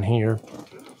 this one here.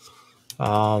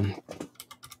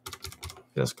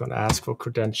 Just going to ask for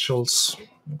credentials.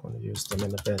 I'm going to use them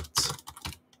in a bit.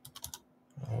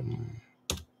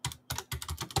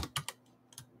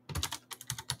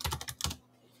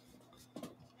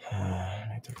 I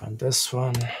need to run this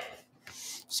one.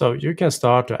 So you can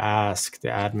start to ask the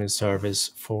admin service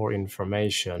for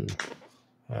information.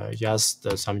 Just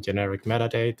some generic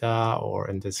metadata, or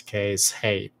in this case,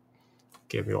 hey,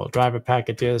 give me all driver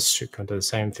packages. You can do the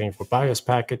same thing for BIOS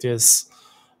packages.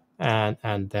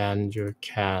 And then you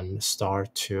can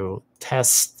start to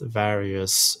test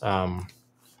various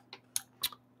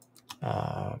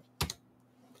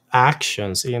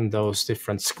actions in those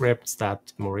different scripts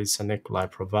that Maurice and Nickolaj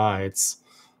provides.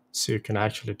 So you can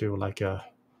actually do like a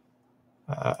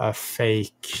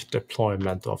fake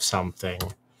deployment of something.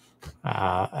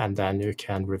 And then you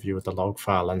can review the log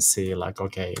file and see like,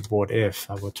 okay, what if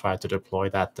I would try to deploy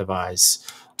that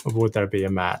device? Would there be a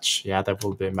match? Yeah, there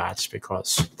will be a match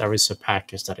because there is a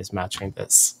package that is matching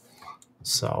this.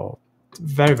 So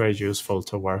very, very useful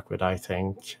to work with, I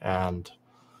think. And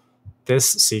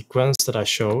this sequence that I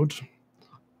showed,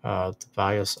 the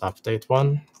BIOS update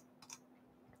one,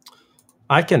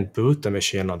 I can boot the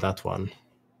machine on that one.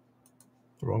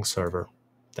 Wrong server.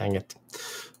 Dang it.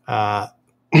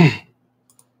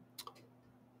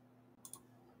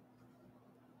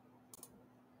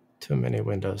 Too many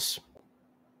windows.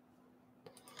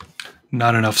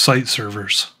 Not enough site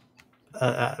servers.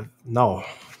 No,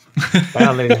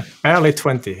 barely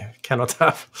 20. Cannot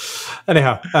have.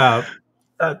 Anyhow,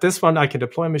 this one I can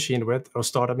deploy a machine with, or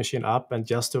start a machine up and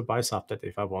just do a BIOS update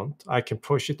if I want. I can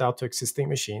push it out to existing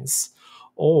machines,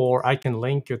 or I can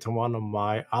link it to one of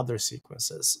my other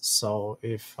sequences. So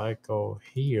if I go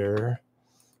here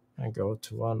and go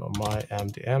to one of my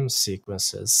MDM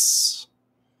sequences,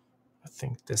 I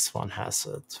think this one has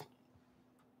it.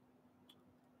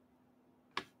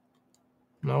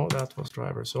 No, that was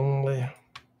drivers only.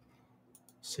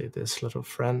 See this little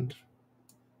friend.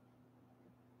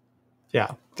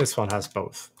 Yeah, this one has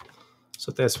both.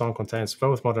 So this one contains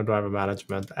both modern driver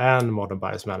management and modern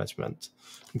BIOS management.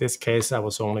 In this case, I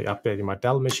was only updating my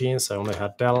Dell machines. I only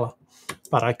had Dell,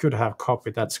 but I could have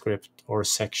copied that script or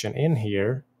section in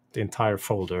here, the entire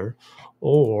folder,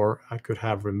 or I could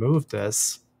have removed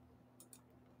this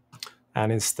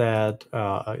and instead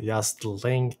just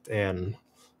linked in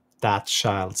that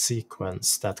child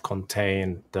sequence that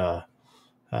contained the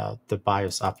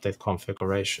BIOS update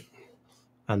configuration.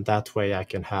 And that way I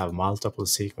can have multiple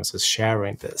sequences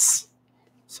sharing this.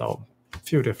 So a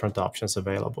few different options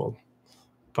available.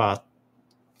 But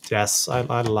yes,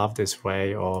 I love this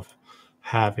way of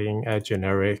having a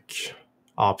generic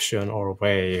option or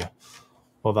way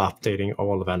of updating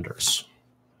all vendors.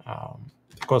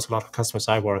 Because a lot of customers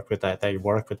I work with, they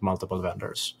work with multiple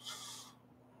vendors.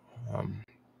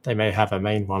 They may have a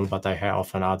main one, but they have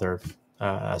often other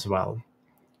as well.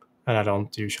 And I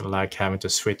don't usually like having to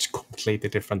switch completely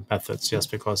different methods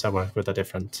just because I work with a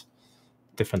different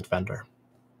vendor.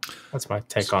 That's my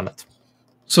take on it.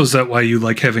 So is that why you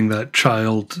like having that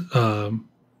child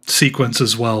sequence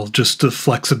as well? Just the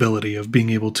flexibility of being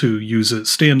able to use it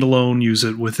standalone, use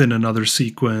it within another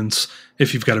sequence.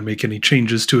 If you've got to make any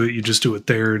changes to it, you just do it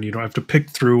there and you don't have to pick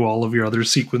through all of your other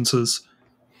sequences.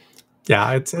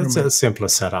 Yeah, it's a simpler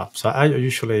setup. So I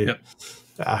usually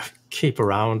keep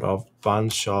around a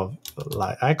bunch of,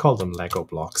 like, I call them Lego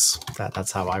blocks.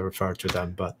 That's how I refer to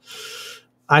them. But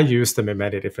I use them in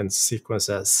many different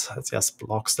sequences. It's just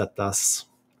blocks that does,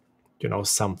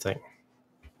 something.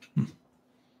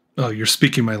 Oh, you're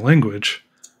speaking my language.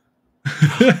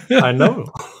 I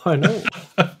know.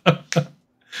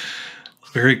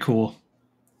 Very cool.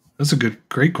 That's a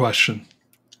great question.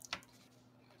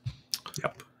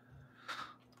 Yep.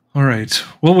 All right.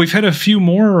 Well, we've had a few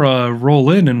more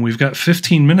roll in, and we've got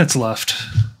 15 minutes left.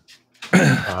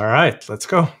 All right, let's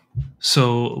go.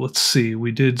 So let's see.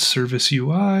 We did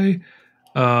ServiceUI.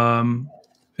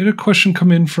 We had a question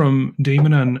come in from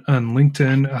Damon on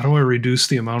LinkedIn. How do I reduce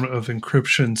the amount of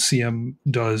encryption CM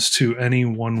does to any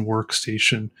one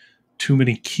workstation? Too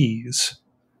many keys.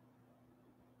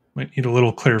 Might need a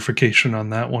little clarification on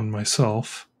that one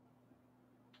myself.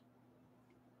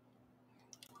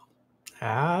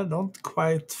 I don't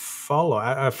quite follow.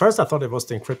 At first, I thought it was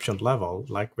the encryption level,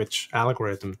 like which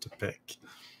algorithm to pick.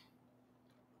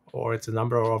 Or it's a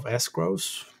number of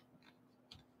escrows.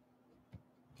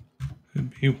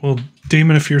 Well,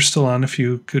 Damon, if you're still on, if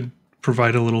you could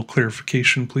provide a little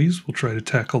clarification, please. We'll try to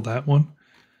tackle that one.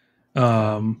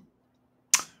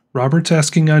 Robert's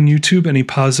asking on YouTube, any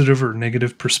positive or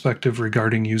negative perspective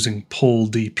regarding using pull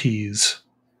DPs?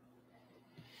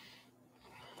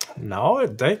 No,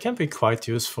 they can be quite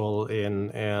useful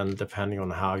in depending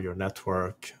on how your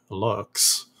network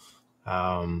looks.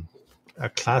 A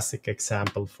classic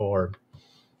example for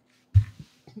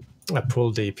a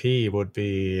pull DP would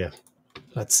be,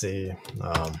 let's see,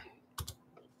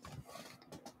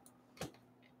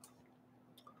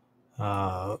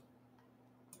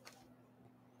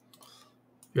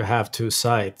 you have two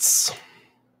sites.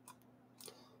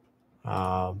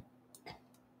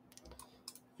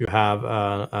 You have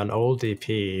an old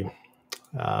DP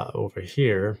over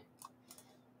here,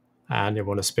 and you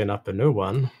want to spin up a new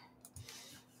one.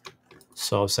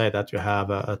 So say that you have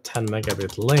a 10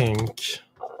 megabit link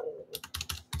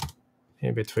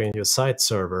in between your site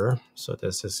server. So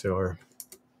this is your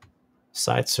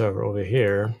site server over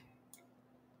here.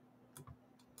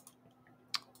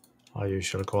 I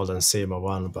usually call them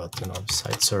CMA1, but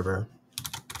site server.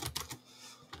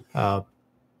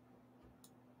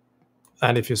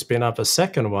 And if you spin up a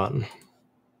second one,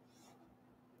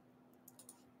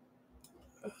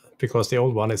 because the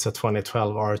old one is a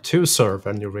 2012 R2 server,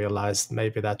 and you realize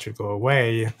maybe that should go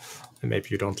away, and maybe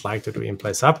you don't like to do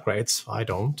in-place upgrades, I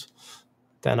don't,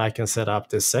 then I can set up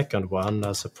this second one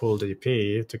as a pull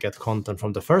DP to get content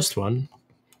from the first one.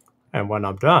 And when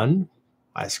I'm done,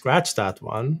 I scratch that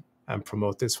one and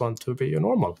promote this one to be a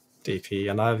normal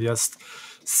DP. And I've just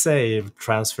saved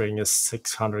transferring a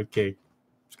 600 gig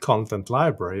content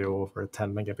library over a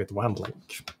 10 megabit WAN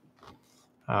link.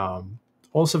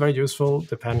 Also very useful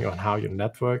depending on how your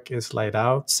network is laid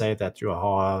out. Say that you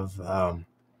have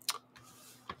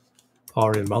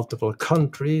are in multiple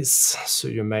countries, so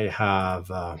you may have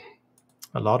a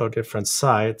lot of different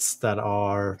sites that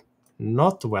are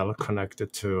not well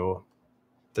connected to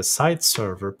the site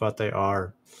server, but they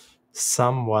are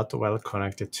somewhat well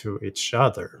connected to each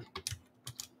other.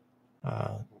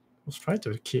 I was trying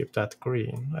to keep that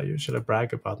green. I usually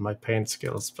brag about my paint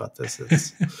skills, but this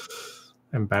is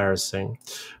embarrassing.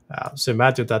 So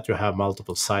imagine that you have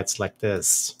multiple sites like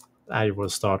this. I will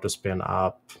start to spin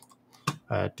up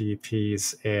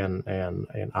DPs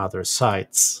in other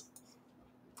sites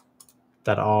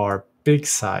that are big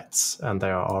sites, and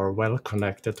they are well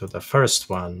connected to the first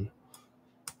one.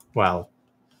 Well,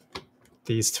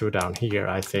 these two down here,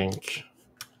 I think,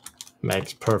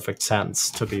 makes perfect sense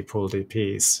to be pull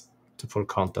DPs to pull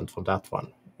content from that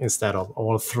one, instead of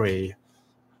all three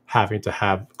having to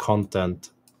have content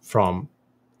from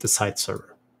the site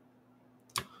server.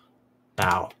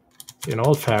 Now, in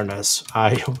all fairness,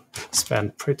 I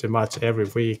spend pretty much every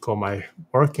week of my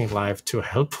working life to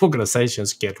help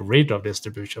organizations get rid of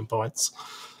distribution points.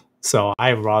 So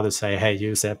I rather say, hey,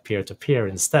 use that peer-to-peer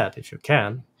instead if you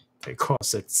can,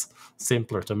 because it's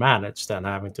simpler to manage than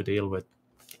having to deal with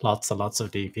lots and lots of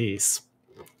DPs.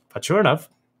 But sure enough,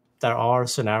 there are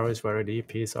scenarios where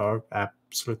DPs are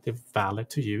absolutely valid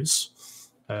to use.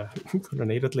 You're going to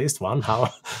need at least one,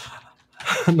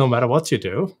 no matter what you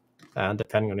do. And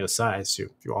depending on your size, you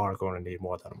are going to need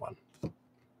more than one.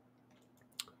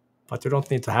 But you don't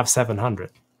need to have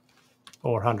 700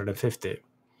 or 150.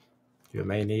 You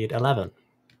may need 11.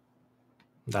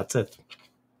 That's it.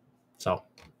 So,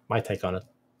 my take on it.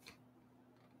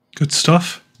 Good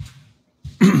stuff.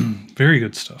 Very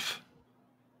good stuff.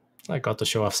 I got to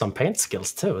show off some paint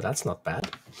skills too. That's not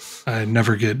bad. I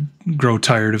never grow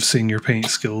tired of seeing your paint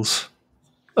skills.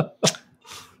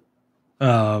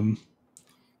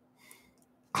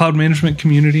 Cloud management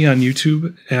community on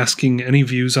YouTube asking any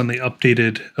views on the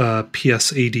updated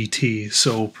PSADT.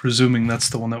 So presuming that's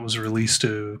the one that was released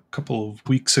a couple of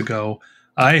weeks ago.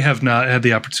 I have not had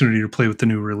the opportunity to play with the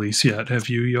new release yet. Have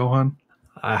you, Johan?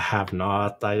 I have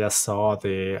not. I just saw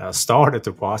started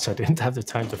to watch. I didn't have the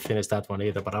time to finish that one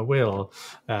either, but I will.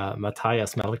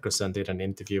 Matthias Melkersen did an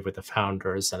interview with the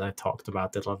founders, and I talked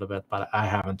about it a little bit, but I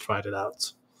haven't tried it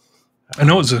out. I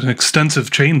know it was an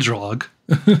extensive change log.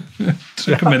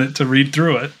 Took a minute to read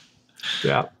through it.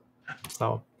 Yeah.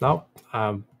 So, no,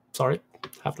 sorry,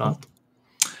 have not.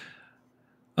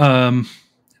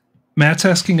 Matt's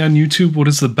asking on YouTube, what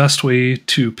is the best way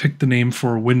to pick the name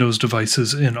for Windows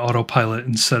devices in Autopilot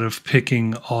instead of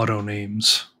picking auto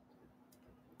names?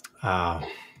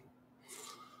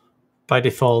 By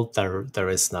default, there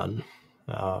is none.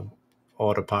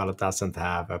 Autopilot doesn't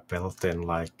have a built-in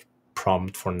like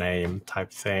prompt for name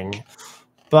type thing,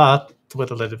 but with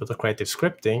a little bit of creative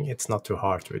scripting, it's not too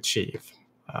hard to achieve.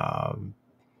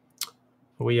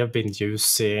 We have been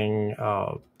using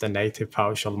the native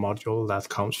PowerShell module that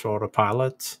comes for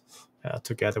Autopilot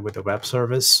together with the web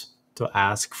service to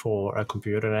ask for a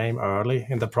computer name early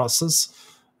in the process,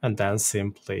 and then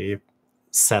simply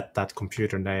set that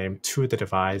computer name to the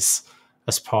device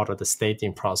as part of the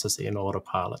staging process in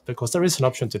Autopilot, because there is an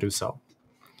option to do so.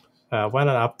 When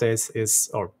an update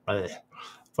is,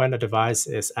 when a device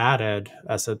is added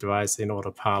as a device in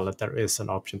Autopilot, there is an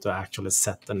option to actually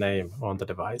set the name on the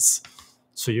device.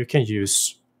 So you can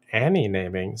use any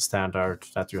naming standard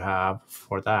that you have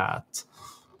for that,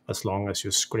 as long as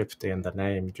you script in the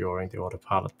name during the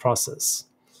Autopilot process.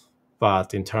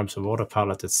 But in terms of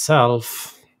Autopilot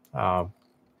itself,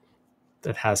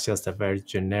 it has just a very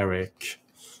generic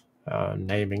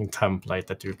naming template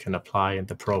that you can apply in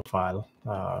the profile.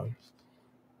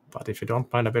 But if you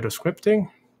don't mind a bit of scripting,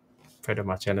 pretty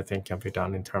much anything can be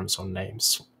done in terms of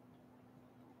names.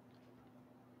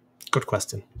 Good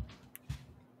question.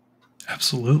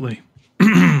 Absolutely.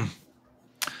 All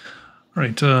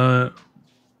right.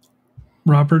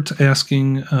 Robert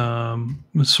asking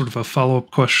sort of a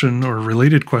follow-up question or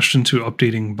related question to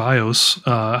updating BIOS.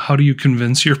 How do you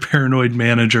convince your paranoid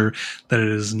manager that it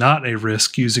is not a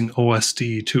risk using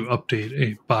OSD to update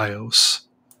a BIOS?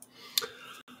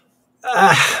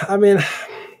 I mean,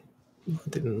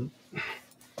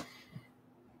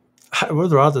 I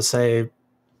would rather say,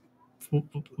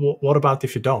 what about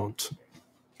if you don't?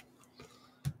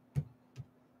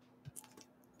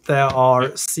 There are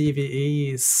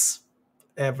CVEs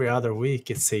every other week,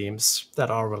 it seems,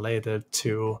 that are related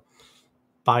to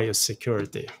BIOS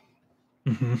security.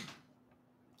 Mm-hmm.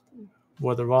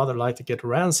 Would you rather like to get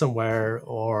ransomware,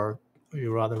 or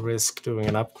you rather risk doing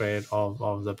an upgrade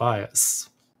of the BIOS?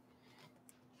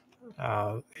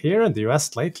 Here in the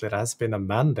US lately, there has been a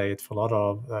mandate for a lot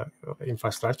of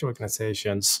infrastructure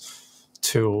organizations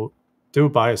to do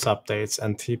BIOS updates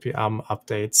and TPM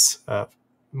updates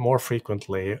more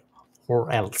frequently,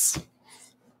 or else.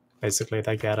 Basically,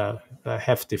 they get a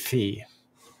hefty fee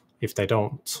if they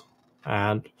don't.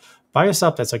 And BIOS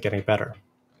updates are getting better.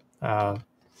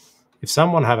 If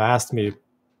someone have asked me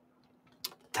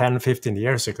 10, 15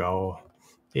 years ago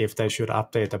if they should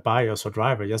update a BIOS or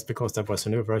driver just because there was a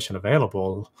new version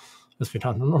available, it's been,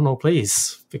 no,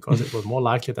 please, because it was more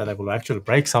likely that I will actually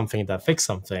break something than fix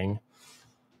something.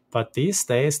 But these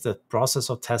days, the process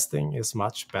of testing is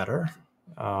much better.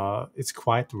 It's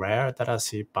quite rare that I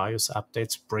see BIOS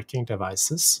updates breaking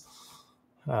devices.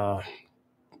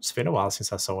 It's been a while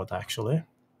since I saw it, actually.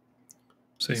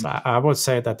 Same. So I would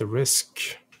say that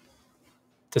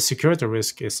the security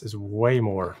risk is way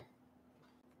more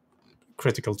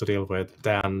critical to deal with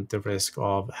than the risk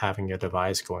of having a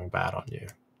device going bad on you.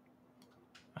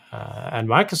 And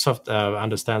Microsoft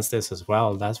understands this as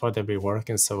well. That's why they've been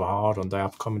working so hard on the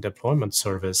upcoming deployment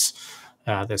service.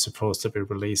 They're supposed to be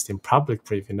released in public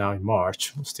preview now in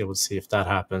March. We'll still see if that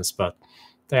happens, but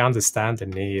they understand the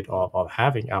need of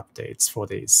having updates for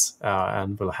these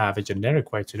and will have a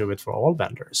generic way to do it for all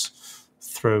vendors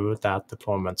through that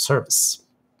deployment service.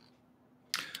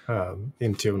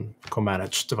 Intune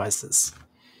co-managed devices.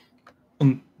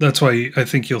 That's why I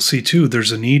think you'll see too,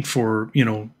 there's a need for,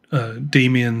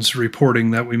 Damien's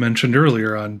reporting that we mentioned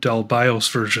earlier on Dell BIOS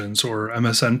versions, or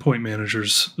MS Endpoint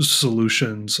Manager's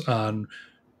solutions on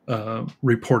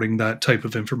reporting that type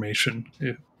of information.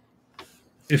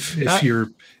 If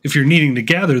you're needing to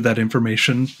gather that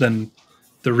information, then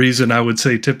the reason I would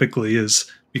say typically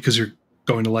is because you're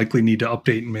going to likely need to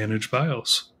update and manage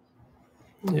BIOS.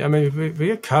 Yeah, I mean,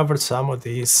 we covered some of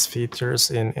these features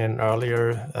in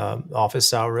earlier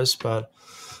office hours, but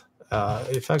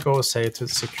if I go, say, to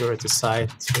the security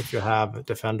site, if you have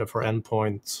Defender for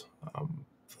Endpoint,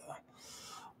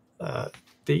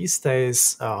 these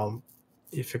days,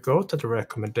 if you go to the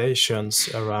recommendations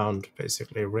around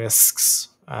basically risks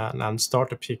and start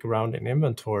to peek around in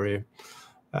inventory,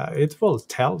 it will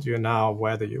tell you now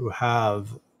whether you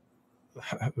have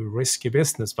risky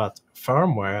business, but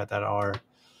firmware that are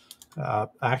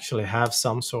actually have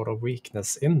some sort of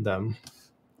weakness in them.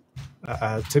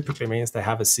 Typically means they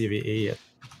have a CVE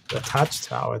attached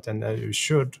to it, and you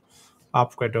should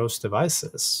upgrade those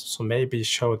devices. So maybe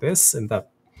show this in the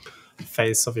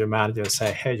face of your manager and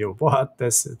say, hey, you what?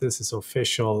 This is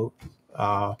official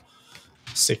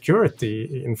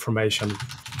security information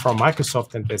from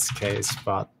Microsoft in this case,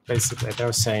 but basically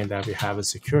they're saying that we have a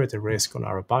security risk on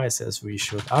our BIOSes, we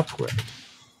should upgrade.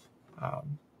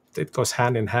 it goes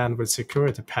hand in hand with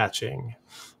security patching.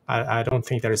 I don't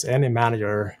think there is any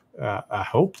manager, I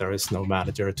hope there is no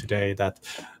manager today that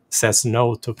says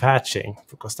no to patching,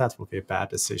 because that would be a bad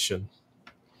decision.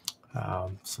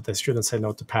 So they shouldn't say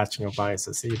no to patching of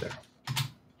biases either.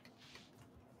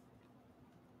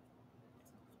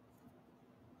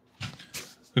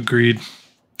 Agreed.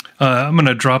 I'm going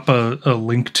to drop a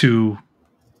link to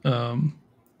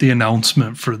the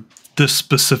announcement for this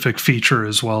specific feature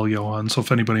as well, Johan. So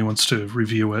if anybody wants to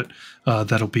review it,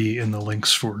 that'll be in the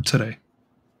links for today.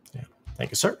 Yeah.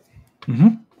 Thank you, sir.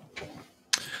 Mm-hmm.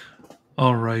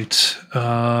 All right.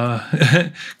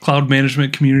 Cloud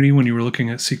management community, when you were looking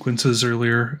at sequences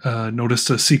earlier, noticed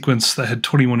a sequence that had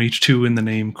 21H2 in the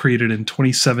name created in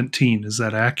 2017. Is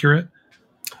that accurate?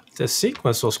 The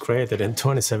sequence was created in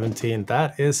 2017.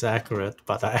 That is accurate,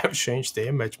 but I have changed the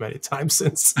image many times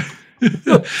since.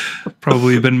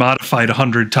 Probably been modified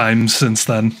 100 times since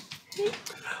then.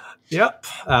 Yep.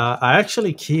 I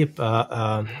actually keep,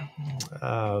 I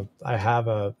have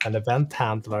an event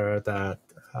handler that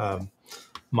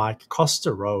Mike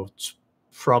Costa wrote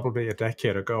probably a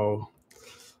decade ago,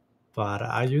 but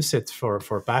I use it for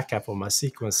backup of my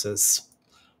sequences.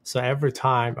 So every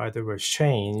time I do a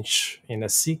change in a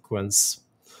sequence,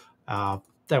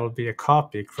 there will be a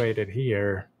copy created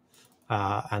here,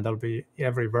 and there'll be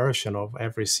every version of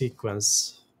every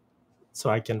sequence, so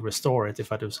I can restore it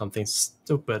if I do something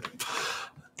stupid.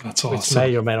 That's awesome. Which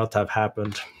may or may not have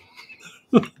happened.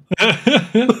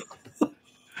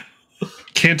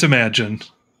 Can't imagine.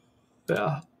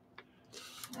 Yeah.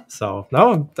 So,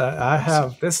 no, I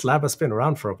have, this lab has been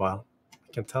around for a while.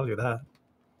 I can tell you that.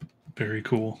 Very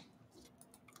cool.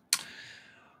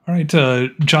 All right.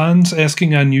 John's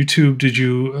asking on YouTube,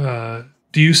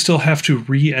 do you still have to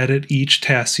re-edit each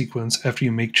task sequence after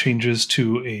you make changes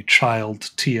to a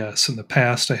child TS? In the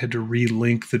past, I had to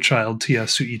relink the child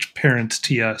TS to each parent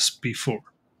TS before.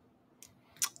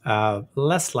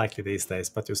 Less likely these days,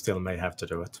 but you still may have to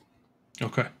do it.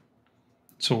 Okay.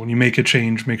 So when you make a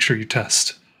change, make sure you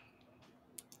test.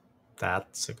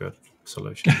 That's a good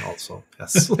solution also,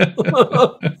 yes.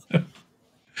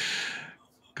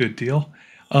 Good deal.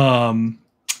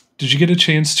 Did you get a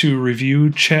chance to review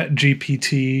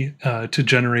ChatGPT to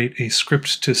generate a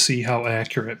script to see how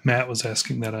accurate? Matt was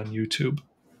asking that on YouTube.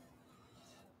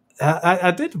 I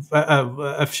did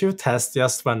a few tests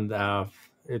just when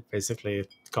it basically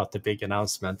got the big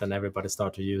announcement and everybody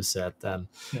started to use it. And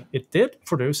it did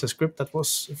produce a script that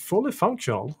was fully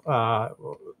functional.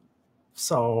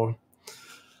 So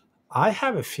I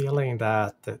have a feeling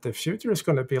that the future is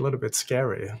going to be a little bit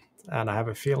scary. And I have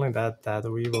a feeling that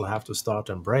we will have to start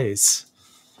to embrace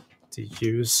the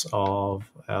use of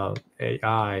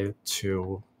AI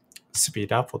to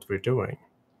speed up what we're doing.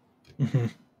 Mm-hmm.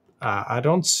 I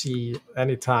don't see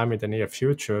any time in the near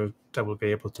future that will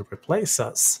be able to replace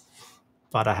us.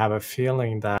 But I have a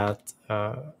feeling that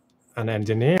an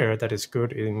engineer that is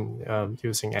good in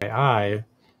using AI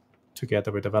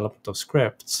together with development of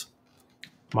scripts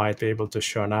might be able to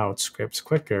churn out scripts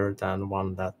quicker than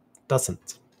one that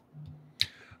doesn't.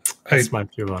 That's my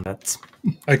view on it.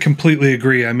 I completely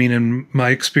agree. I mean, in my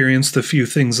experience, the few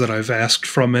things that I've asked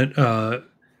from it, I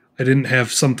didn't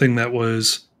have something that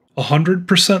was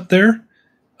 100% there.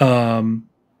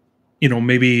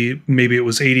 Maybe it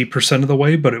was 80% of the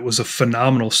way, but it was a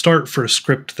phenomenal start for a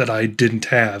script that I didn't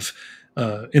have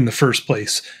in the first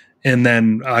place. And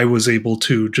then I was able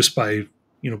to, just by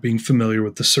being familiar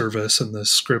with the service and the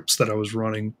scripts that I was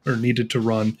running or needed to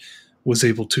run, was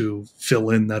able to fill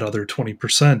in that other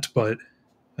 20%. But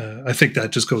I think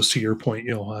that just goes to your point,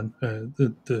 Johan.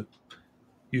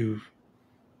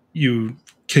 You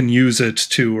can use it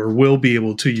to, or will be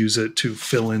able to use it to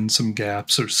fill in some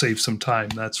gaps or save some time.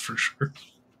 That's for sure.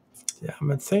 Yeah, I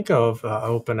mean, think of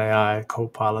OpenAI,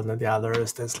 Copilot, and the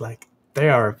others. They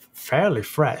are fairly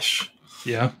fresh.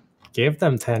 Yeah. Give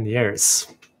them 10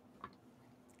 years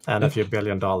and a few $1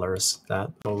 billion.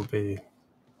 That will be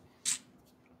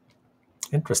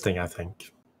interesting, I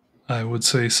think. I would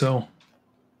say so.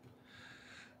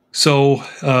 So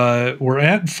we're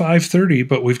at 5:30,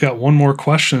 but we've got one more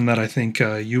question that I think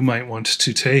you might want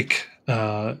to take.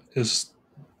 This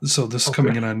is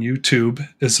coming in on YouTube.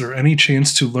 Is there any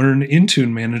chance to learn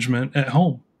Intune management at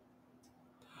home?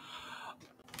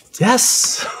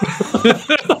 Yes.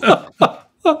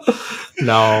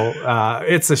 No,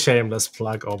 it's a shameless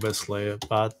plug, obviously,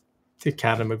 but the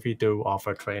Academy, we do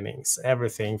offer trainings,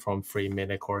 everything from free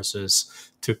mini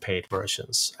courses to paid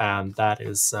versions. And that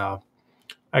is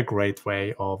a great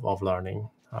way of learning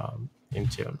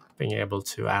Intune, being able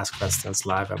to ask questions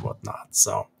live and whatnot.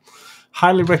 So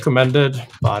highly recommended,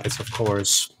 but it's of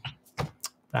course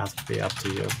That would be up to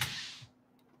you.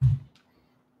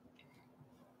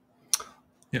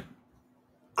 Yep.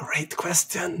 Great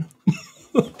question.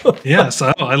 Yes,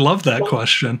 I love that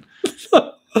question.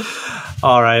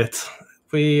 All right.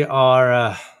 We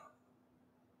are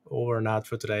over and out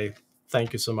for today.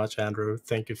 Thank you so much, Andrew.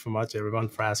 Thank you so much, everyone,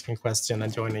 for asking questions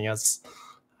and joining us.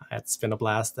 It's been a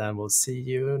blast, and we'll see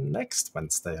you next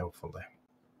Wednesday, hopefully.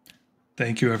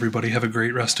 Thank you, everybody. Have a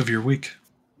great rest of your week.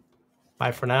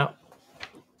 Bye for now.